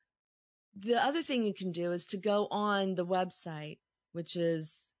 So the other thing you can do is to go on the website, which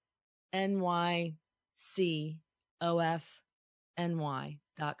is nycofny.com.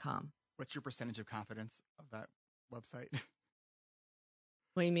 What's your percentage of confidence of that website?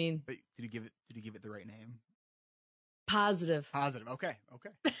 What do you mean? But did you give it the right name? Positive. Okay.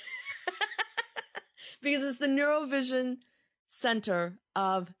 Because it's the Neurovision Center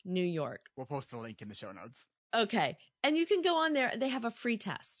of New York. We'll post the link in the show notes. Okay. And you can go on there. They have a free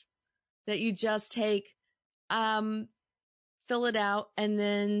test that you just take, fill it out, and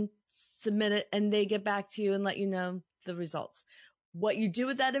then submit it, and they get back to you and let you know the results. What you do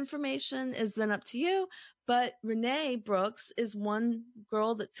with that information is then up to you. But Renee Brooks is one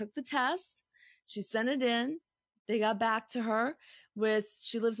girl that took the test. She sent it in. They got back to her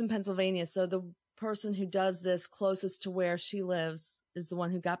she lives in Pennsylvania. So the person who does this closest to where she lives is the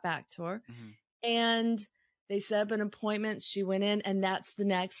one who got back to her. Mm-hmm. And they set up an appointment. She went in, and that's the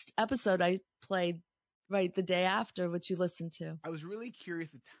next episode I played right the day after, which you listened to. I was really curious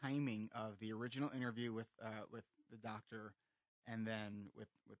the timing of the original interview with the doctor, and then with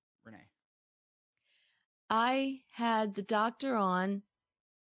Renee. I had the doctor on,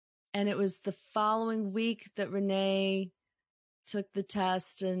 and it was the following week that Renee took the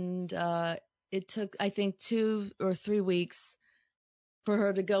test, and it took, I think, 2 or 3 weeks for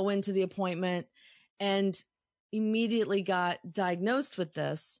her to go into the appointment, and immediately got diagnosed with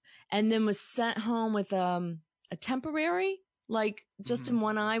this, and then was sent home with a temporary, like just in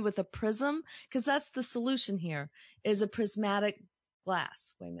one eye with a prism, because that's the solution here, is a prismatic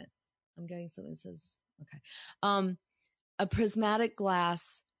glass. Wait a minute. I'm getting something that says, okay. A prismatic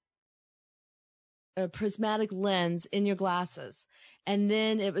glass, a prismatic lens in your glasses. And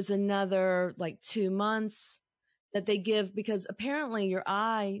then it was another like 2 months that they give, because apparently your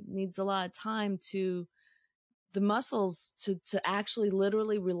eye needs a lot of time the muscles to actually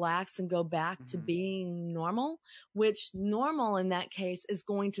literally relax and go back to being normal, which normal in that case is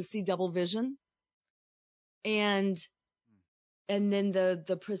going to see double vision. And then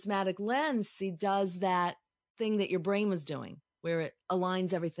the prismatic lens does that thing that your brain was doing, where it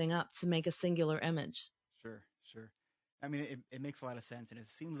aligns everything up to make a singular image. Sure. I mean, it makes a lot of sense. And it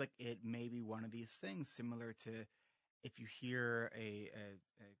seems like it may be one of these things similar to if you hear a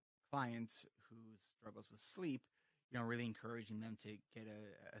client who struggles with sleep, really encouraging them to get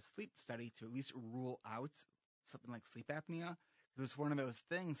a sleep study to at least rule out something like sleep apnea. Because it's one of those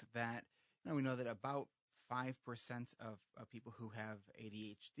things that, we know that about 5% of people who have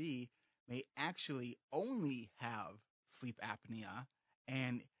ADHD may actually only have sleep apnea,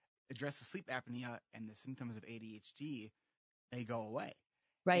 and address the sleep apnea and the symptoms of ADHD, they go away.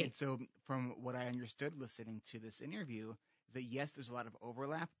 Right. And so from what I understood listening to this interview is that, yes, there's a lot of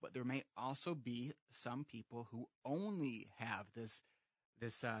overlap, but there may also be some people who only have this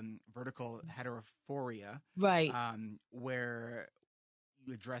vertical heterophoria. Right. Where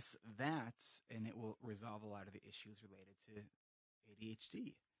you address that and it will resolve a lot of the issues related to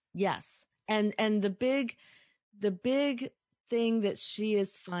ADHD. Yes. And the big thing that she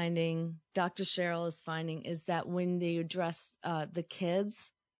is finding, Dr. Cheryl is finding, is that when they address the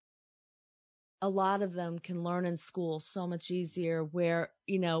kids, a lot of them can learn in school so much easier, where,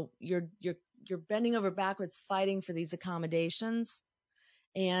 you're bending over backwards fighting for these accommodations,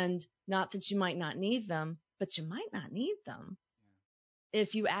 and not that you might not need them, but you might not need them.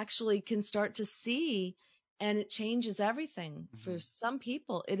 If you actually can start to see, and it changes everything. For some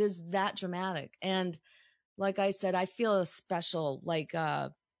people, it is that dramatic. And like I said, I feel a special,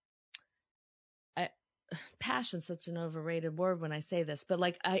 passion's such an overrated word when I say this, but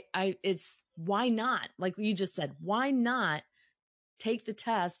like it's why not? Like you just said, why not take the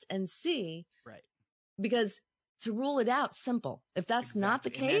test and see? Right. Because to rule it out, simple. If that's not the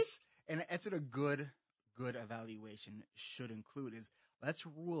case. And that's what a good evaluation should include is let's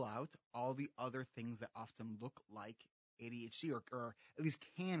rule out all the other things that often look like ADHD or at least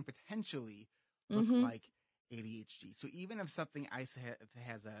can potentially look like ADHD. So even if something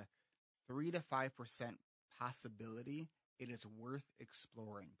has a 3 to 5% possibility, it is worth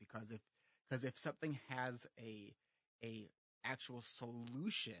exploring because if something has a actual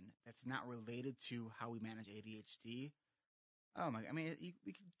solution that's not related to how we manage ADHD,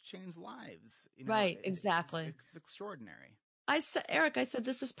 we could change lives. Right, exactly. It's extraordinary. Eric, I said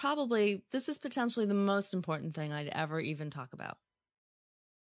this is potentially the most important thing I'd ever even talk about.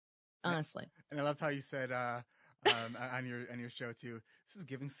 Honestly. And I loved how you said on your show too, this is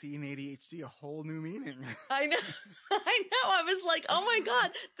giving C and ADHD a whole new meaning. I know. I was like, oh my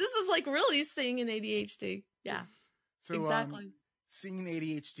God, this is like really seeing an ADHD. Yeah. So exactly. Seeing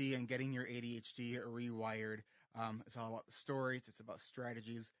ADHD and getting your ADHD rewired. It's all about the stories. It's about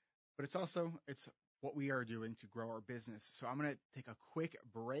strategies, but it's what we are doing to grow our business. So I'm going to take a quick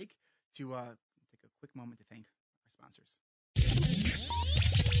break to take a quick moment to thank our sponsors.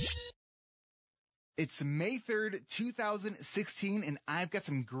 It's May 3rd, 2016, and I've got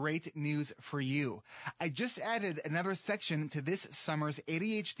some great news for you. I just added another section to this summer's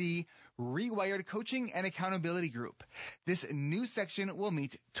ADHD reWired coaching and accountability group. This new section will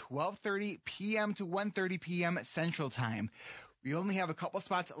meet 12:30 p.m. to 1:30 p.m. Central Time. We only have a couple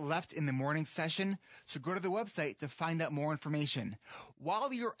spots left in the morning session, so go to the website to find out more information.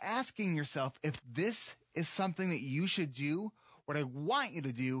 While you're asking yourself if this is something that you should do, what I want you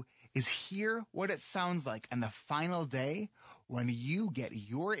to do is hear what it sounds like on the final day when you get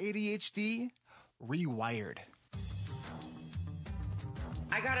your ADHD rewired.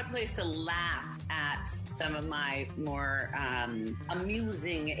 I got a place to laugh at some of my more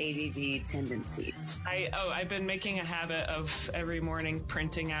amusing ADD tendencies. I've been making a habit of every morning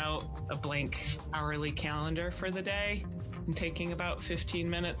printing out a blank hourly calendar for the day and taking about 15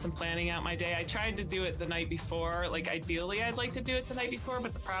 minutes and planning out my day. I tried to do it the night before. Like ideally I'd like to do it the night before,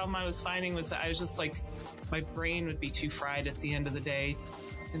 but the problem I was finding was that I was just like, my brain would be too fried at the end of the day.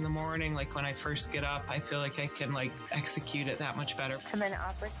 In the morning, like when I first get up, I feel like I can like execute it that much better. I'm an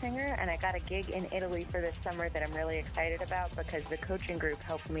opera singer and I got a gig in Italy for this summer that I'm really excited about because the coaching group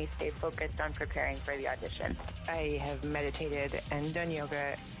helped me stay focused on preparing for the audition. I have meditated and done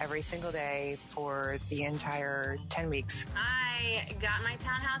yoga every single day for the entire 10 weeks. I got my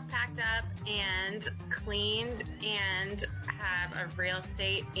townhouse packed up and cleaned and have a real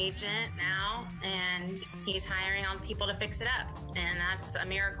estate agent now, and he's hiring on people to fix it up, and that's a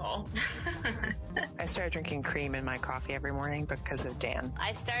miracle. I started drinking cream in my coffee every morning because of Dan.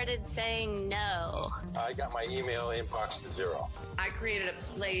 I started saying no. I got my email inbox to 0. I created a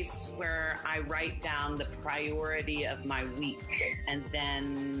place where I write down the priority of my week, and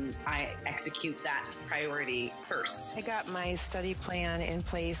then I execute that priority first. I got my study plan in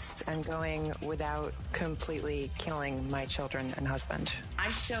place and going without completely killing my children and husband. I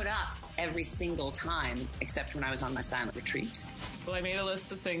showed up every single time except when I was on my silent retreat. Well, I made a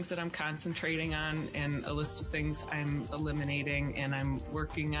list of things that I'm concentrating on and a list of things I'm eliminating, and I'm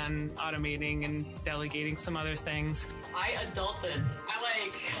working on automating and delegating some other things. I adulted.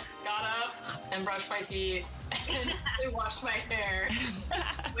 I got up and brushed my teeth and washed my hair.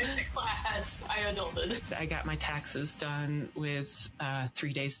 Went to class. I adulted. I got my taxes done with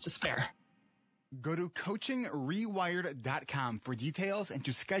 3 days to spare. Go to coachingrewired.com for details and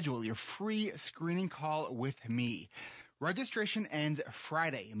to schedule your free screening call with me. Registration ends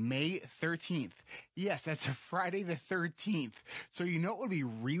Friday, May 13th. Yes, that's Friday the 13th. So you know what would be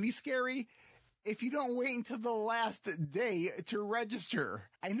really scary? If you don't wait until the last day to register.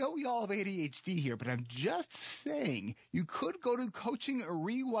 I know we all have ADHD here, but I'm just saying you could go to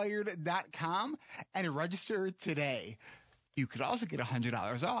coachingrewired.com and register today. You could also get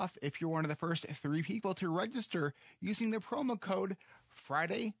 $100 off if you're one of the first 3 people to register using the promo code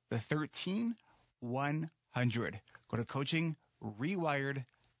Friday the 13th 100. Go to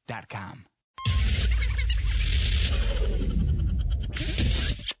coachingrewired.com.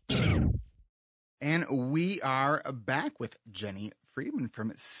 And we are back with Jennie Friedman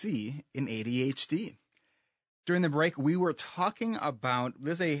from C in ADHD. During the break, we were talking about,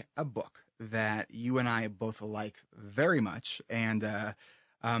 there's a book that you and I both like very much, and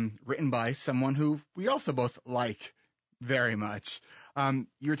written by someone who we also both like Very much.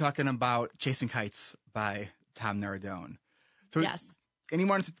 You were talking about Chasing Kites by Tom Nardone. So yes. And you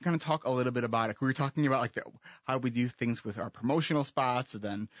wanted to kind of talk a little bit about it. We were talking about like how we do things with our promotional spots, and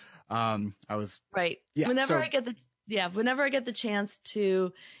then I was right. Yeah. Whenever I get the chance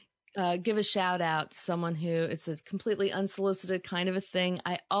to give a shout out to someone who it's a completely unsolicited kind of a thing,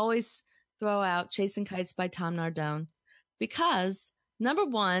 I always throw out Chasing Kites by Tom Nardone, because number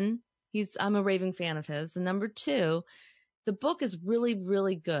one, I'm a raving fan of his, and number two, the book is really,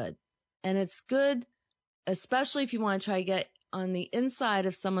 really good, and it's good, especially if you want to try to get on the inside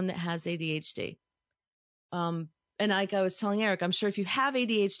of someone that has ADHD. And like I was telling Eric, I'm sure if you have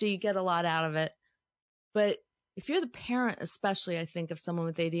ADHD, you get a lot out of it. But if you're the parent, especially, I think, of someone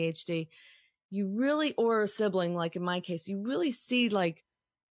with ADHD, you really, or a sibling, like in my case, you really see, like,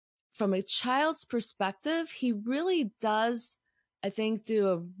 from a child's perspective, he really does, I think, do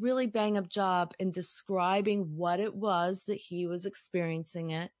a really bang up job in describing what it was that he was experiencing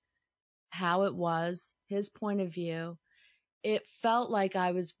it, how it was, his point of view. It felt like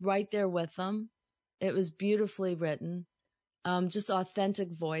I was right there with him. It was beautifully written, just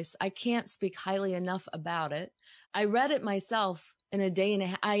authentic voice. I can't speak highly enough about it. I read it myself in a day and a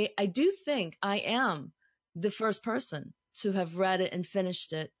half. I do think I am the first person to have read it and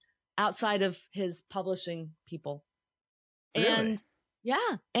finished it outside of his publishing people. Really? And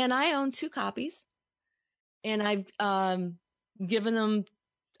yeah, and I own 2 copies, and I've given them.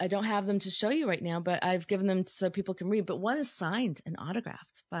 I don't have them to show you right now, but I've given them so people can read. But one is signed and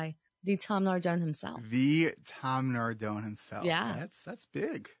autographed by the Tom Nardone himself. The Tom Nardone himself. Yeah. That's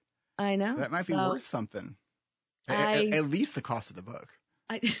big. I know. That might be worth something. I At least the cost of the book.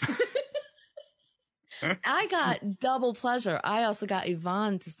 I got double pleasure. I also got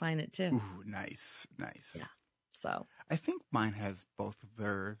Yvonne to sign it too. Ooh, nice. Yeah. So I think mine has both of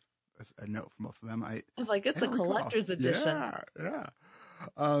their, a note from both of them. I was like, it's a collector's edition. Yeah.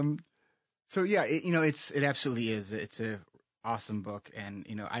 So yeah, it absolutely is. It's a awesome book. And,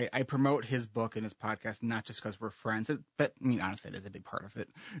 I promote his book and his podcast, not just because we're friends. But I mean, honestly, that is a big part of it,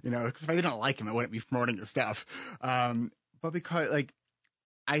 because if I didn't like him, I wouldn't be promoting his stuff. But because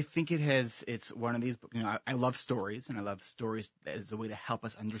I think it's one of these, I love stories, and I love stories as a way to help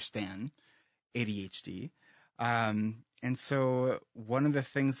us understand ADHD. And so one of the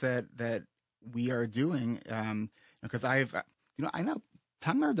things that we are doing, because I know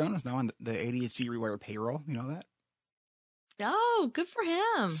Tom Nardone is now on the ADHD reWired payroll. You know that? Oh, good for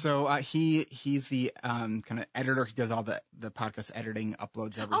him. So he's the kind of editor. He does all the podcast editing,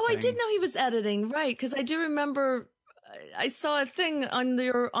 uploads everything. Oh, I did know he was editing, right? Because I do remember I saw a thing in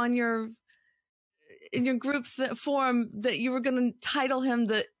your group's forum that you were going to title him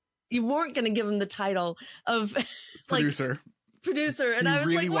that you weren't going to give him the title of producer. And I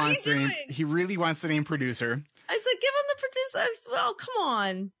was like, what are you doing? He really wants the name producer. I said, give him the producer. I said, well, come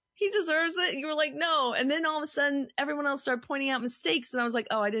on. He deserves it. You were like, no. And then all of a sudden, everyone else started pointing out mistakes. And I was like,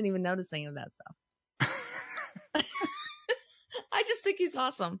 oh, I didn't even notice any of that stuff. I just think he's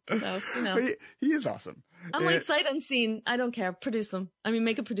awesome. So, He is awesome. I'm like sight unseen. I don't care. Produce him. I mean,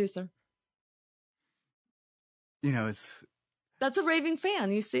 make a producer. That's a raving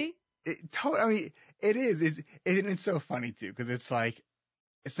fan, you see? It is. It's so funny, too, because it's like,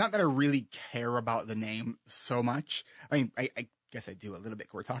 it's not that I really care about the name so much. I mean, I guess I do a little bit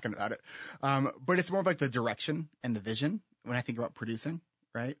because we're talking about it. But it's more of like the direction and the vision when I think about producing,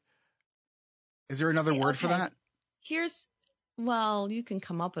 right? Is there another word for that? Well, you can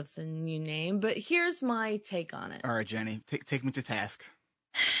come up with a new name, but here's my take on it. All right, Jennie, take me to task.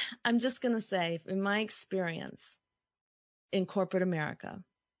 I'm just going to say, in my experience in corporate America,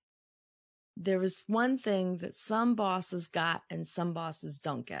 there was one thing that some bosses got and some bosses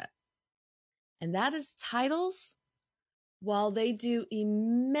don't get. And that is titles. While they do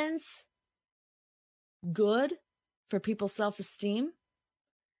immense good for people's self-esteem,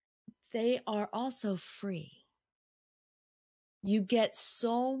 they are also free. You get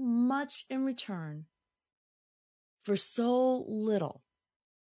so much in return for so little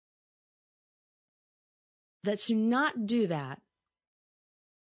that to not do that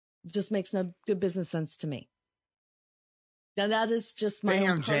just makes no good business sense to me. Now that is just my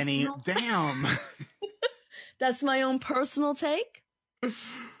own personal... Jennie, damn. That's my own personal take,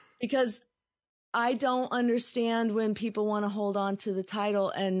 because I don't understand when people want to hold on to the title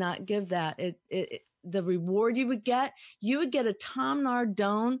and not give that. The reward you would get a Tom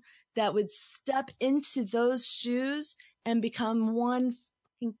Nardone that would step into those shoes and become one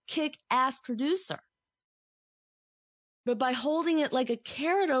kick-ass producer. But by holding it like a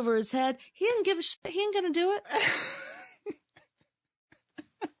carrot over his head, he didn't give a shit. He ain't going to do it.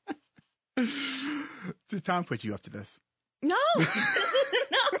 Did Tom put you up to this? No,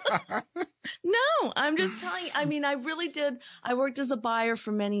 no, I'm just telling you. I mean, I really did. I worked as a buyer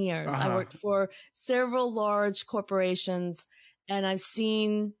for many years. I worked for several large corporations, and I've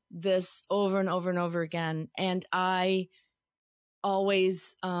seen this over and over and over again. And I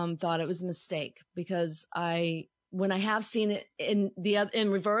always thought it was a mistake because when I have seen it in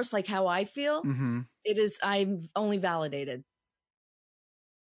reverse, like how I feel, I'm only validated.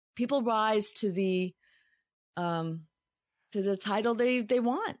 People rise to the title they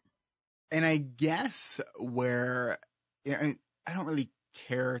want. And I guess where, I don't really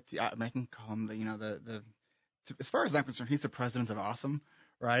care. I can call him the as far as I'm concerned, he's the president of awesome,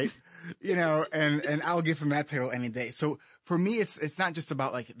 right? And I'll give him that title any day. So for me, it's not just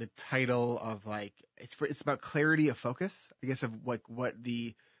about like the title of like, it's about clarity of focus, I guess, of like what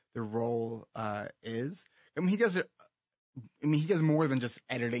the role is. I mean, he does more than just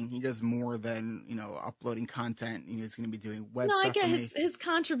editing. He does more than, uploading content. He's going to be doing web stuff. No, I guess his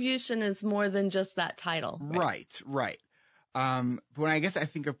contribution is more than just that title. Right. But when I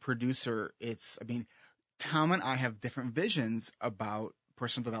think of producer, Tom and I have different visions about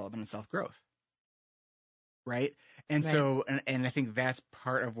personal development and self-growth. Right. And so, and I think that's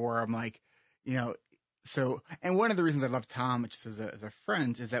part of where I'm like, and one of the reasons I love Tom, just as a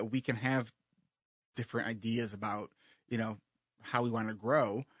friend, is that we can have different ideas about, how we want to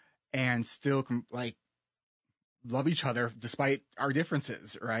grow and still love each other despite our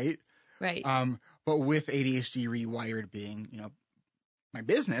differences. Right. Right. But with ADHD rewired being, my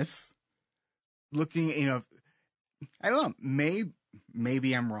business, looking, I don't know,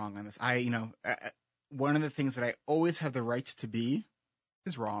 maybe I'm wrong on this. One of the things that I always have the right to be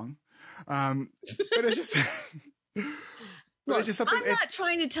is wrong. But it's just, Look, I'm not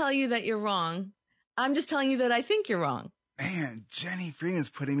trying to tell you that you're wrong. I'm just telling you that I think you're wrong. Man, Jennie Friedman's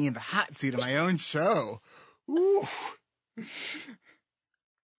putting me in the hot seat of my own show. Ooh.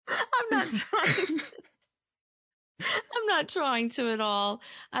 I'm not trying to at all.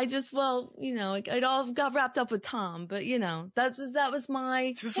 I just, it all got wrapped up with Tom, but that was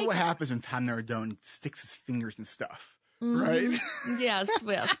my. This is what happens when Tom Nardone sticks his fingers in stuff, right? Yes.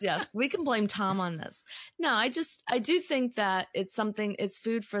 We can blame Tom on this. No, I do think that it's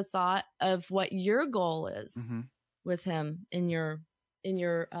food for thought of what your goal is with him in your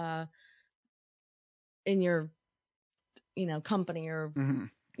company or,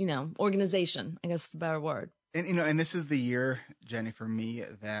 organization, I guess is a better word. And, and this is the year, Jennie, for me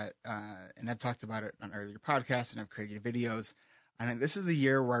that, and I've talked about it on earlier podcasts and I've created videos, and this is the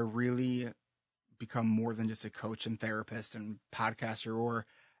year where I really become more than just a coach and therapist and podcaster, or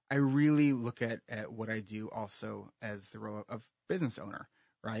I really look at what I do also as the role of business owner,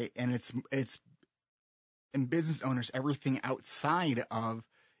 right? And it's in business owners, everything outside of,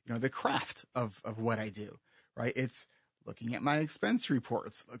 the craft of what I do, right? It's looking at my expense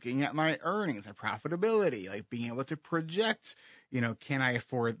reports, looking at my earnings, my profitability, like being able to project, can I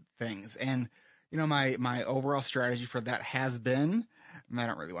afford things? And, my overall strategy for that has been, I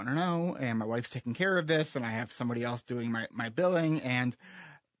don't really want to know, and my wife's taking care of this, and I have somebody else doing my billing, and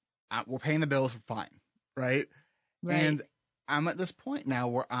we're paying the bills, we're fine, right? And I'm at this point now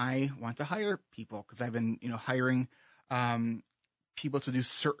where I want to hire people because I've been, hiring people to do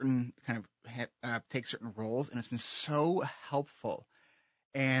certain take certain roles, and it's been so helpful.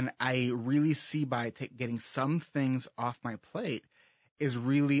 And I really see by getting some things off my plate is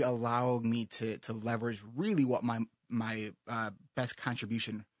really allowing me to leverage really what my best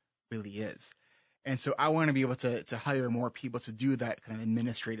contribution really is. And so I want to be able to hire more people to do that kind of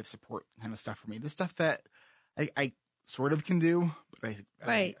administrative support kind of stuff for me. The stuff that I sort of can do, but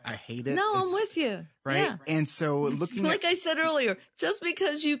I hate it. No, I'm with you. Right. Yeah. And so looking like I said earlier, just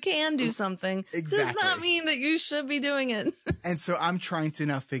because you can do something does not mean that you should be doing it. And so I'm trying to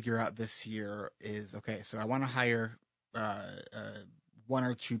now figure out this year is, okay, so I want to hire one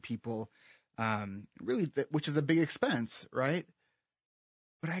or two people, really, which is a big expense, right?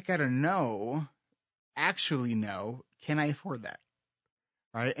 But I got to actually know, can I afford that?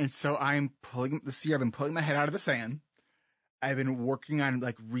 Right. And so this year I've been pulling my head out of the sand. I've been working on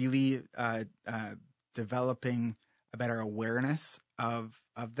really developing a better awareness of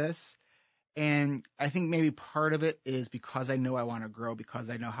this. And I think maybe part of it is because I know I want to grow,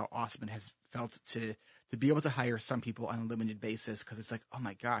 because I know how awesome it has felt to be able to hire some people on a limited basis. Because it's like, oh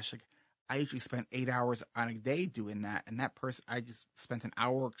my gosh, I usually spent 8 hours on a day doing that. And that person, I just spent an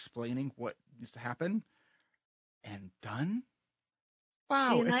hour explaining what needs to happen and done.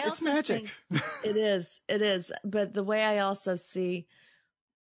 Wow, it's magic. It is. But the way I also see,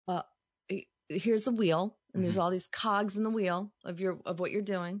 here's the wheel, and there's all these cogs in the wheel of what you're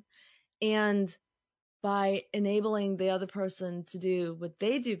doing, and by enabling the other person to do what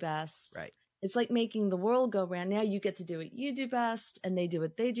they do best. Right. It's like making the world go round. Now you get to do what you do best and they do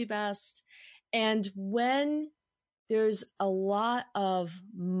what they do best. And when there's a lot of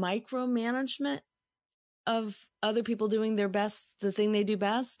micromanagement of other people doing their best, the thing they do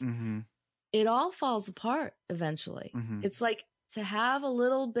best, it all falls apart eventually. It's like to have a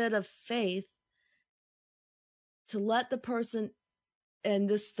little bit of faith to let the person, and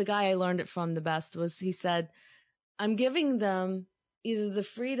this, the guy I learned it from the best was, he said, I'm giving them either the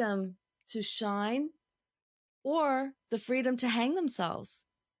freedom to shine or the freedom to hang themselves.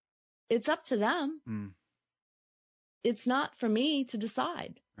 It's up to them. It's not for me to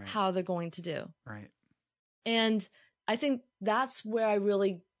decide how they're going to do. Right. And I think that's where I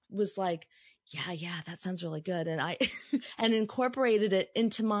really was like, yeah, that sounds really good. And I, and incorporated it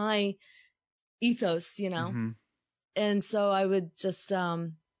into my ethos, you know? And so I would just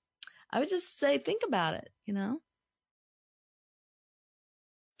say, think about it, you know?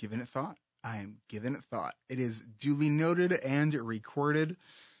 Giving it thought. I am giving it thought. It is duly noted and recorded.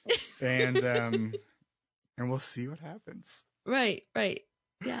 And we'll see what happens. Right.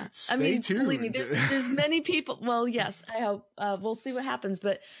 Yeah. Stay tuned. Believe me, there's many people. Well, yes, I hope we'll see what happens,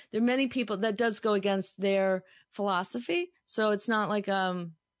 but there are many people that does go against their philosophy. So it's not like,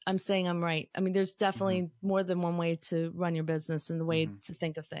 I'm saying I'm right. I mean, there's definitely more than one way to run your business and the way to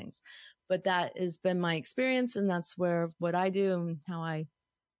think of things, but that has been my experience. And that's what I do and how I.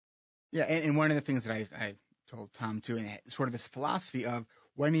 Yeah. And one of the things that I told Tom too, and sort of this philosophy of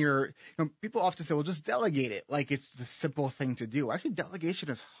when you're, people often say, well, just delegate it. Like it's the simple thing to do. Actually, delegation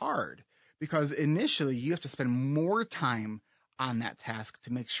is hard because initially you have to spend more time on that task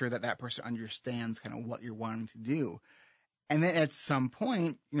to make sure that that person understands kind of what you're wanting to do. And then at some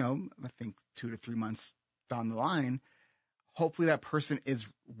point, I think 2 to 3 months down the line, hopefully that person is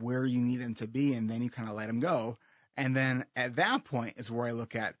where you need them to be. And then you kind of let them go. And then at that point is where I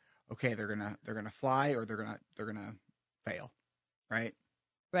look at, okay, they're going to fly or they're going to fail. Right.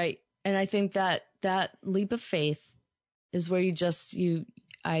 Right. And I think that leap of faith is where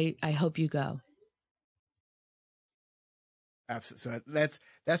I hope you go. Absolutely. So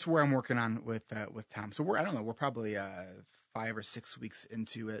that's where I'm working on with Tom. So we're probably 5 or 6 weeks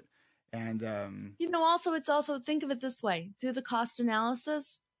into it. And, it's also think of it this way, do the cost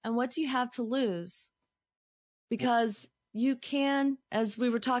analysis and what do you have to lose? Because you can, as we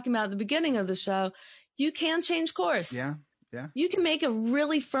were talking about at the beginning of the show, you can change course. Yeah. Yeah. You can make a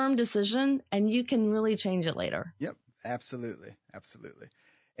really firm decision and you can really change it later. Yep. Absolutely. Absolutely.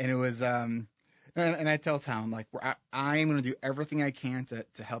 And it was, and I tell Tom, like, I'm going to do everything I can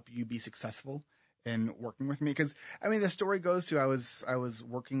to help you be successful in working with me. Cause I mean, the story goes to, I was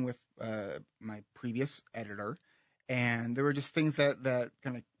working with, my previous editor and there were just things that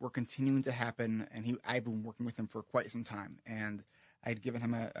kind of were continuing to happen. And I've been working with him for quite some time and I'd given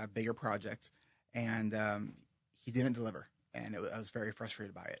him a bigger project and, he didn't deliver. And I was very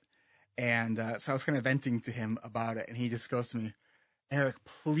frustrated by it. And so I was kind of venting to him about it. And he just goes to me, Eric,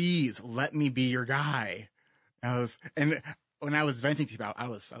 please let me be your guy. And when I was venting to him, I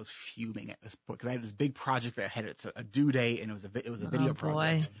was fuming at this point because I had this big project that had a due date and it was a video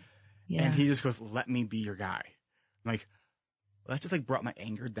project. Yeah. And he just goes, let me be your guy. I'm like, well, that just like brought my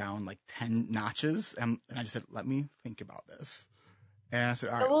anger down like 10 notches. And I just said, let me think about this. And I said,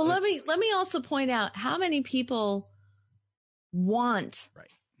 all right. Well, let me also point out how many people want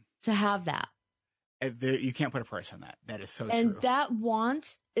to have that. You can't put a price on that. That is so true. And that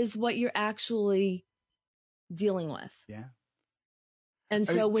want is what you're actually dealing with. Yeah. And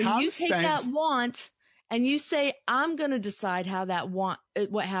so when you take that want and you say, I'm going to decide how that want,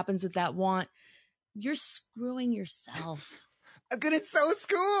 what happens with that want, you're screwing yourself. I'm getting so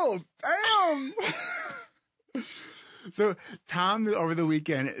schooled. Damn. So Tom over the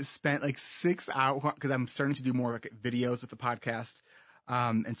weekend spent like 6 hours because I'm starting to do more like videos with the podcast.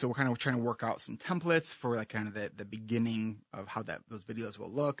 And so we're kind of trying to work out some templates for like kind of the beginning of how those videos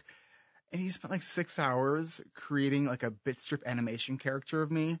will look. And he spent like 6 hours creating like a bit strip animation character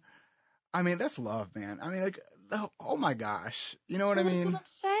of me. I mean, that's love, man. I mean, like, oh my gosh. You know what I mean?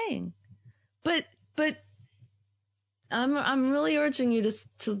 That's what I'm saying. But I'm really urging you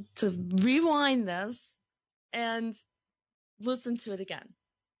to rewind this and listen to it again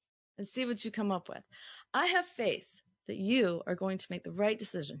and see what you come up with. I have faith that you are going to make the right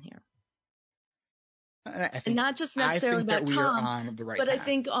decision here. And not just necessarily about Tom, but path. I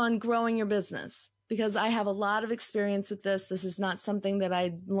think on growing your business, because I have a lot of experience with this. This is not something that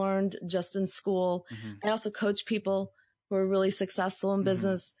I learned just in school. I also coach people who are really successful in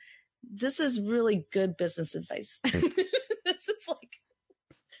business. This is really good business advice. This is like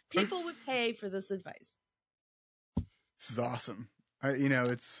People would pay for this advice. This is awesome.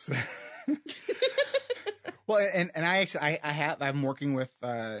 It's well, and I actually I'm working with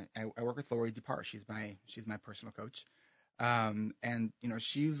I work with Lori DePar. She's my personal coach, and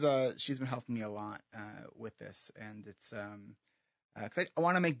she's been helping me a lot with this, and it's 'cause I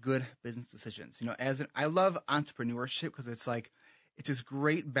want to make good business decisions. I love entrepreneurship because it's this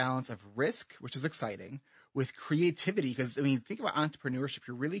great balance of risk, which is exciting, with creativity. Because think about entrepreneurship,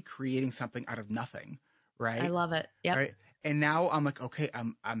 you're really creating something out of nothing, right? I love it. Yeah. Right. And now I'm like, okay,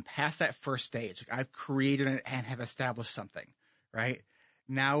 I'm past that first stage. I've created it and have established something, right?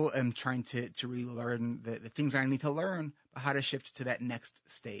 Now I'm trying to really learn the things I need to learn, how to shift to that next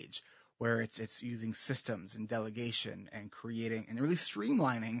stage where it's using systems and delegation and creating and really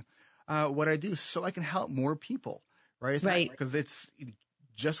streamlining what I do so I can help more people, right? Because it's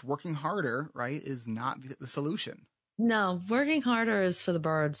just working harder, right, is not the solution. No, working harder is for the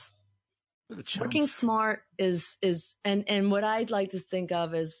birds. Working smart is and what I'd like to think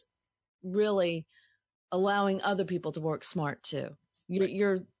of is really allowing other people to work smart too.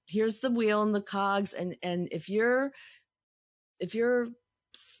 You're here's the wheel and the cogs, and if you're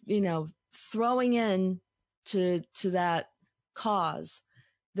throwing in to that cause,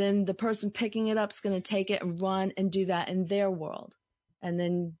 then the person picking it up is going to take it and run and do that in their world, and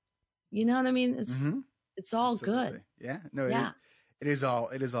then you know what I mean. It's all Absolutely. Good. Yeah. No. Yeah. It is all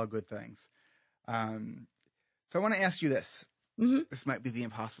good things. So I want to ask you this. Mm-hmm. This might be the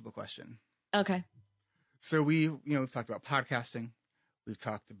impossible question. Okay. So we've talked about podcasting. We've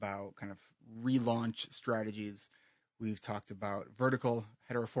talked about kind of relaunch strategies. We've talked about vertical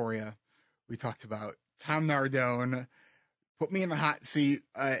heterophoria. We talked about Tom Nardone. Put me in the hot seat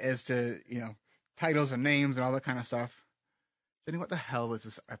as to, titles and names and all that kind of stuff. Jennie, what the hell was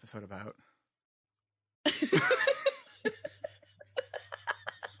this episode about?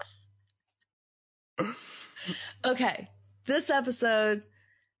 Okay. This episode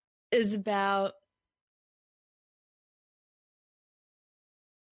is about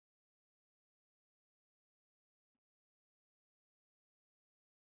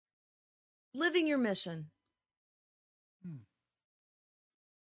living your mission.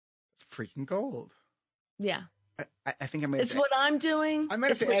 It's freaking gold. Yeah. I think I might. It's what I'm doing. I might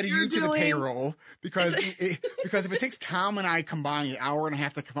have to add you to the payroll because because if it takes Tom and I combined an hour and a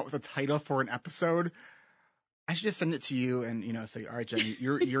half to come up with a title for an episode, I should just send it to you and say, all right, Jennie,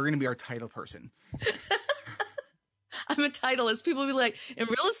 you're going to be our title person. I'm a titleist. People will be like, in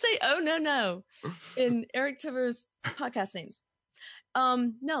real estate? Oh, no. In Eric Tiver's podcast names.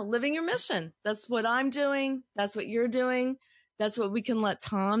 No, living your mission. That's what I'm doing. That's what you're doing. That's what we can let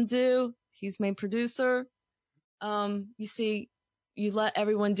Tom do. He's my producer. You see, you let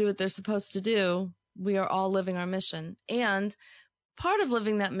everyone do what they're supposed to do. We are all living our mission. And part of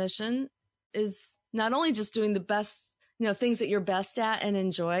living that mission is not only just doing the best, things that you're best at and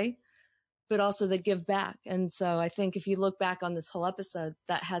enjoy, but also that give back. And so I think if you look back on this whole episode,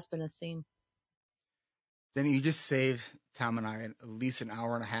 that has been a theme. Jennie, you just saved Tom and I at least an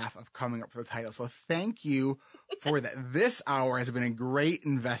hour and a half of coming up with the title. So thank you for that. This hour has been a great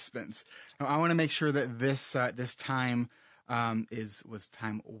investment. Now, I want to make sure that this time was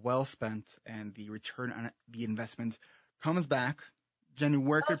time well spent and the return on the investment comes back. Jennie,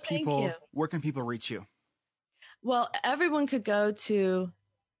 where can people reach you? Well, everyone could go to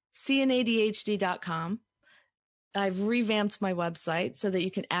seeanadhd.com. I've revamped my website so that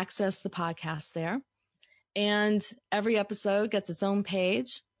you can access the podcast there. And every episode gets its own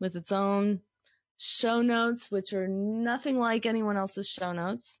page with its own show notes, which are nothing like anyone else's show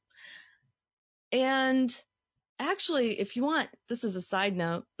notes. And actually, if you want, this is a side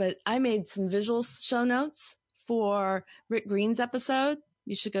note, but I made some visual show notes for Rick Green's episode.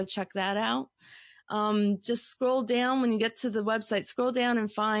 You should go check that out. Just scroll down when you get to the website, scroll down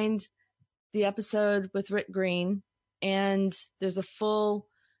and find the episode with Rick Green. And there's a full,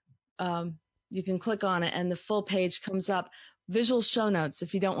 you can click on it and the full page comes up. Visual show notes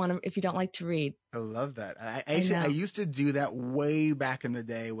if you don't like to read. I love that. I used to do that way back in the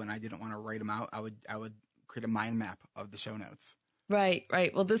day when I didn't want to write them out. I would create a mind map of the show notes. Right.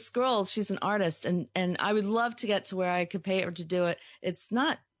 Well, this girl, she's an artist and I would love to get to where I could pay her to do it. It's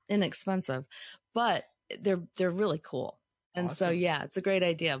not inexpensive, but they're really cool. And awesome. So, yeah, it's a great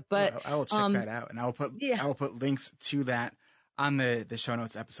idea, but I will check that out and I will put links to that on the show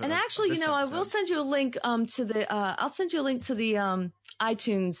notes episode. And actually, I will send you a link to the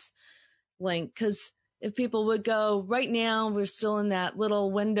iTunes link, because if people would go right now, we're still in that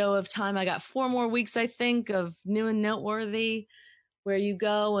little window of time. I got 4 more weeks, I think, of new and noteworthy, where you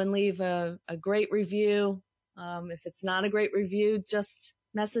go and leave a great review. If it's not a great review, just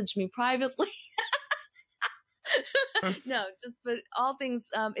message me privately. No, but all things,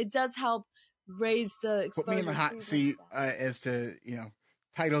 it does help raise the exposure. Put me in the hot seat as to,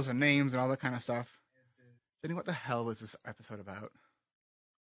 titles and names and all that kind of stuff. Jennie, what the hell was this episode about?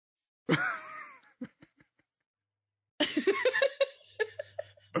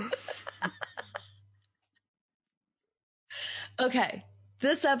 Okay,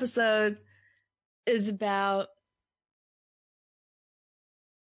 this episode is about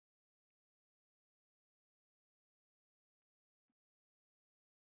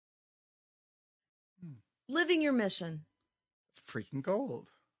living your mission. It's freaking gold.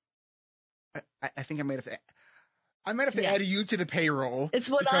 I think I might have to add you to the payroll. It's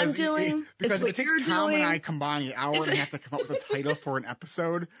what I'm doing. Because if it takes Tom and I combined an hour and a half to come up with a title for an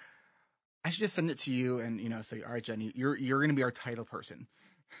episode, I should just send it to you and, say, all right, Jennie, you're going to be our title person.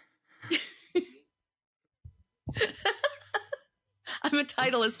 I'm a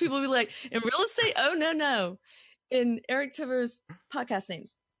titleist. People will be like, in real estate? Oh, no. In Eric Tiver's podcast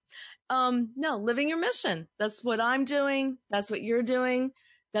names. No, living your mission. That's what I'm doing. That's what you're doing.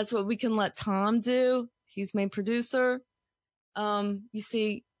 That's what we can let Tom do. He's my producer. You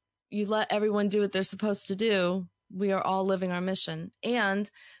see, you let everyone do what they're supposed to do. We are all living our mission. And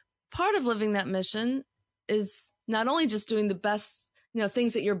part of living that mission is not only just doing the best,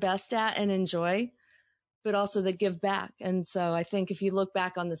 things that you're best at and enjoy, but also that give back. And so I think if you look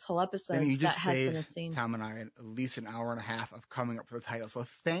back on this whole episode, and you just that has been a theme. Tom and I at least an hour and a half of coming up with the title. So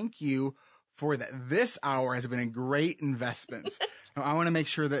thank you for that. This hour has been a great investment. Now, I want to make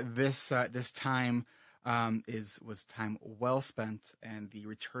sure that this time was time well spent and the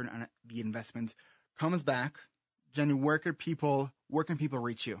return on the investment comes back. Jennie, where can people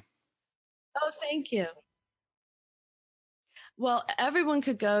reach you? Oh, thank you. Well, everyone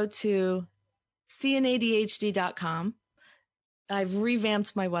could go to seeanadhd.com. I've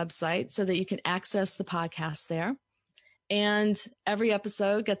revamped my website so that you can access the podcast there. And every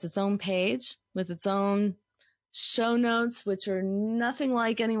episode gets its own page with its own show notes, which are nothing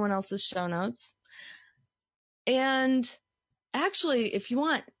like anyone else's show notes. And actually, if you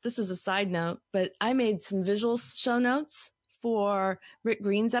want, this is a side note, but I made some visual show notes for Rick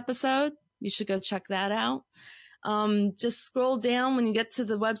Green's episode. You should go check that out. Just scroll down when you get to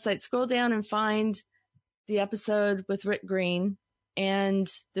the website, scroll down and find the episode with Rick Green.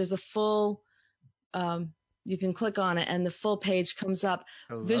 And there's a full, you can click on it and the full page comes up.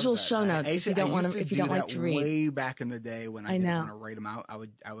 Visual show notes if you don't like to read. Way back in the day when I didn't want to write them out, I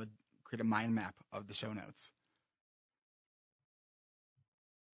would create a mind map of the show notes.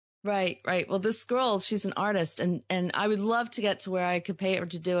 Right. Well, this girl, she's an artist and I would love to get to where I could pay her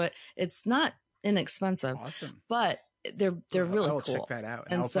to do it. It's not inexpensive. Awesome. But they're really cool. I'll check that out.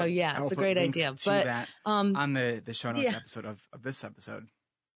 And so, it's a great idea. But that on the show notes episode of this episode.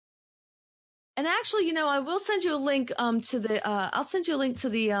 And actually, I will send you a link to the I'll send you a link to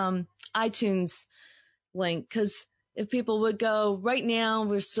the iTunes link, because if people would go right now,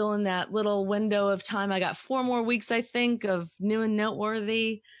 we're still in that little window of time. I got 4 more weeks, I think, of new and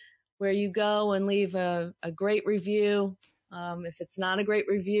noteworthy, where you go and leave a great review. If it's not a great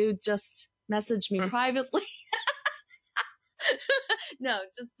review, just message me privately. No,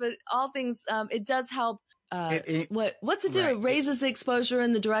 but all things, it does help. What's it do? Right. It raises the exposure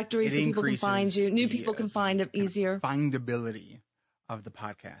in the directory so people can find you. New people can find it easier. Findability of the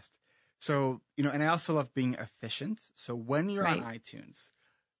podcast. So, and I also love being efficient. So when you're on iTunes,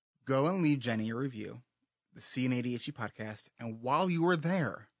 go and leave Jennie a review, the C and ADHD podcast. And while you are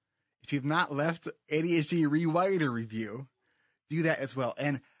there, if you've not left ADHD reWired a review, do that as well.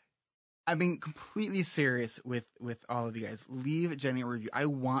 And I'm being completely serious with all of you guys. Leave Jennie a review. I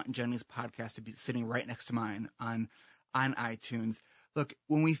want Jennie's podcast to be sitting right next to mine on iTunes. Look,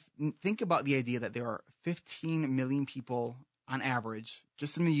 when we think about the idea that there are 15 million people on average,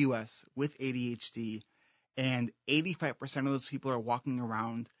 just in the U.S. with ADHD, and 85% of those people are walking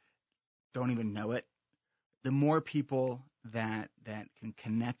around, don't even know it, the more people that can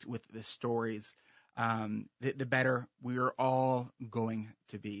connect with the stories, the better we are all going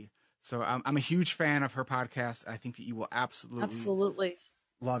to be. So I'm a huge fan of her podcast. I think that you will absolutely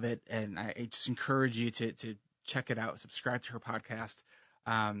love it. And I just encourage you to check it out, subscribe to her podcast.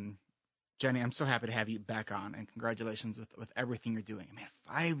 Jennie, I'm so happy to have you back on, and congratulations with everything you're doing. Man,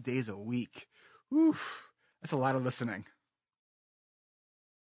 5 days a week. Whew, that's a lot of listening.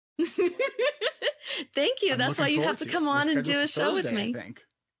 Thank you. That's why you have to come on and do a show with me. I think.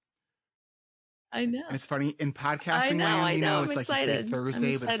 I know. And it's funny in podcasting land, it's like you say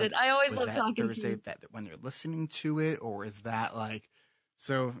Thursday, but it's like, I always love talking Thursday to you. That when they're listening to it, or is that like,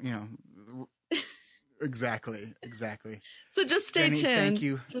 so, Exactly. So just stay Jennie, tuned. Thank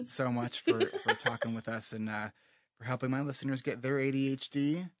you so much for talking with us and for helping my listeners get their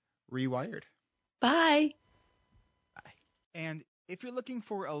ADHD rewired. Bye. Bye. And if you're looking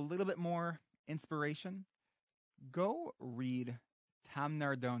for a little bit more inspiration, go read Tom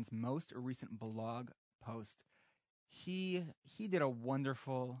Nardone's most recent blog post. He did a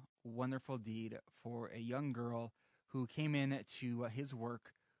wonderful deed for a young girl who came in to his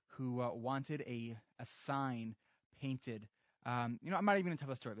work who wanted a sign painted. I'm not even going to tell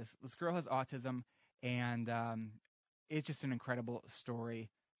the story. This girl has autism, and it's just an incredible story.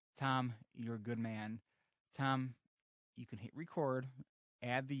 Tom, you're a good man. Tom, you can hit record,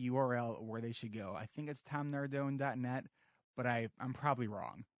 add the URL where they should go. I think it's tomnardone.net, but I'm probably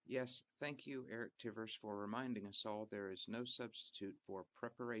wrong. Yes, thank you, Eric Tivers, for reminding us all there is no substitute for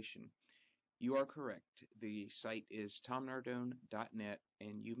preparation. You are correct. The site is tomnardone.net,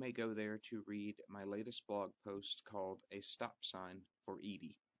 and you may go there to read my latest blog post called A Stop Sign for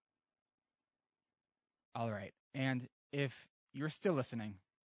Edie. All right. And if you're still listening,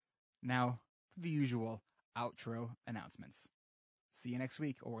 now the usual outro announcements. See you next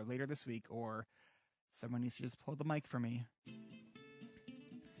week or later this week, or someone needs to just pull the mic for me.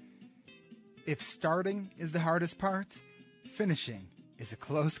 If starting is the hardest part, finishing is a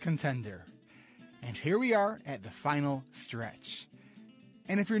close contender. And here we are at the final stretch.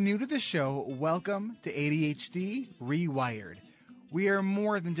 And if you're new to the show, welcome to ADHD Rewired. We are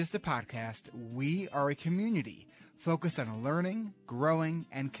more than just a podcast. We are a community focused on learning, growing,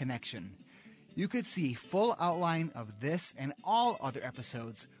 and connection. You could see full outline of this and all other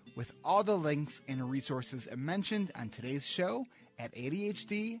episodes with all the links and resources mentioned on today's show at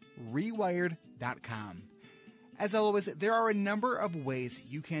ADHDrewired.com. As always, there are a number of ways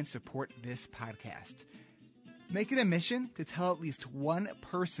you can support this podcast. Make it a mission to tell at least one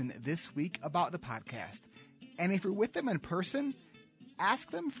person this week about the podcast. And if you're with them in person, ask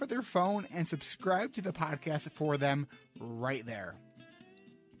them for their phone and subscribe to the podcast for them right there.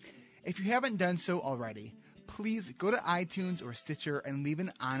 If you haven't done so already, please go to iTunes or Stitcher and leave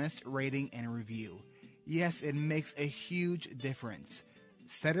an honest rating and review. Yes, it makes a huge difference.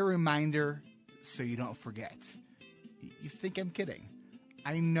 Set a reminder so you don't forget. You think I'm kidding?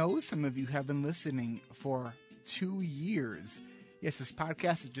 I know some of you have been listening for 2 years. Yes, this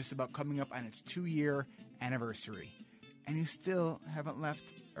podcast is just about coming up on its 2-year anniversary. And you still haven't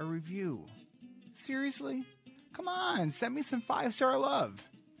left a review. Seriously? Come on, send me some 5-star love.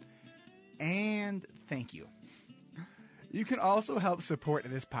 And thank you. You can also help support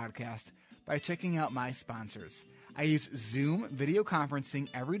this podcast by checking out my sponsors. I use Zoom video conferencing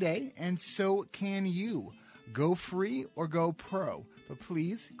every day, and so can you. Go free or go pro, but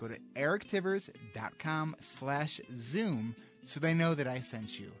please go to erictivers.com/Zoom so they know that I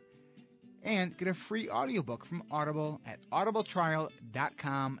sent you. And get a free audiobook from Audible at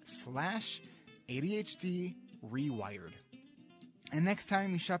audibletrial.com/ADHD Rewired. And next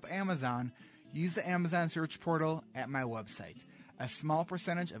time you shop Amazon, use the Amazon search portal at my website. A small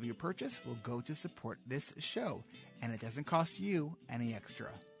percentage of your purchase will go to support this show, and it doesn't cost you any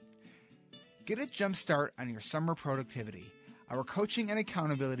extra. Get a jump start on your summer productivity. Our coaching and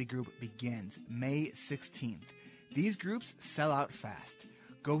accountability group begins May 16th. These groups sell out fast.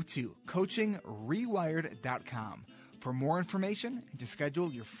 Go to coachingrewired.com for more information and to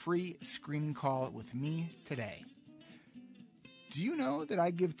schedule your free screening call with me today. Do you know that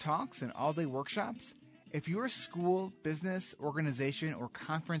I give talks and all-day workshops? If your school, business, organization, or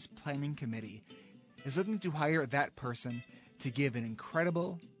conference planning committee is looking to hire that person to give an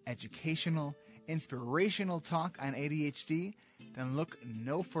incredible, educational, inspirational talk on ADHD, then look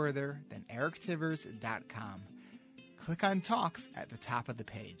no further than erictivers.com. Click on Talks at the top of the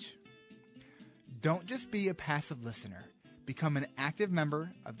page. Don't just be a passive listener. Become an active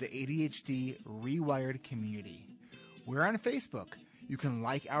member of the ADHD Rewired community. We're on Facebook. You can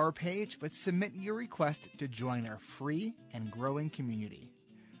like our page, but submit your request to join our free and growing community.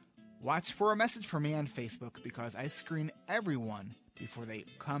 Watch for a message from me on Facebook because I screen everyone before they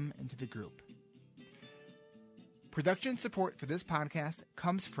come into the group. Production support for this podcast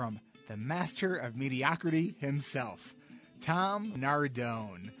comes from the master of mediocrity himself, Tom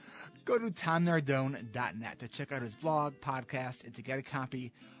Nardone. Go to tomnardone.net to check out his blog, podcast, and to get a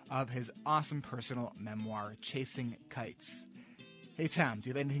copy of his awesome personal memoir, Chasing Kites. Hey, Tom, do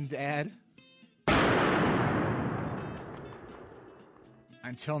you have anything to add?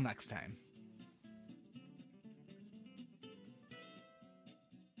 Until next time.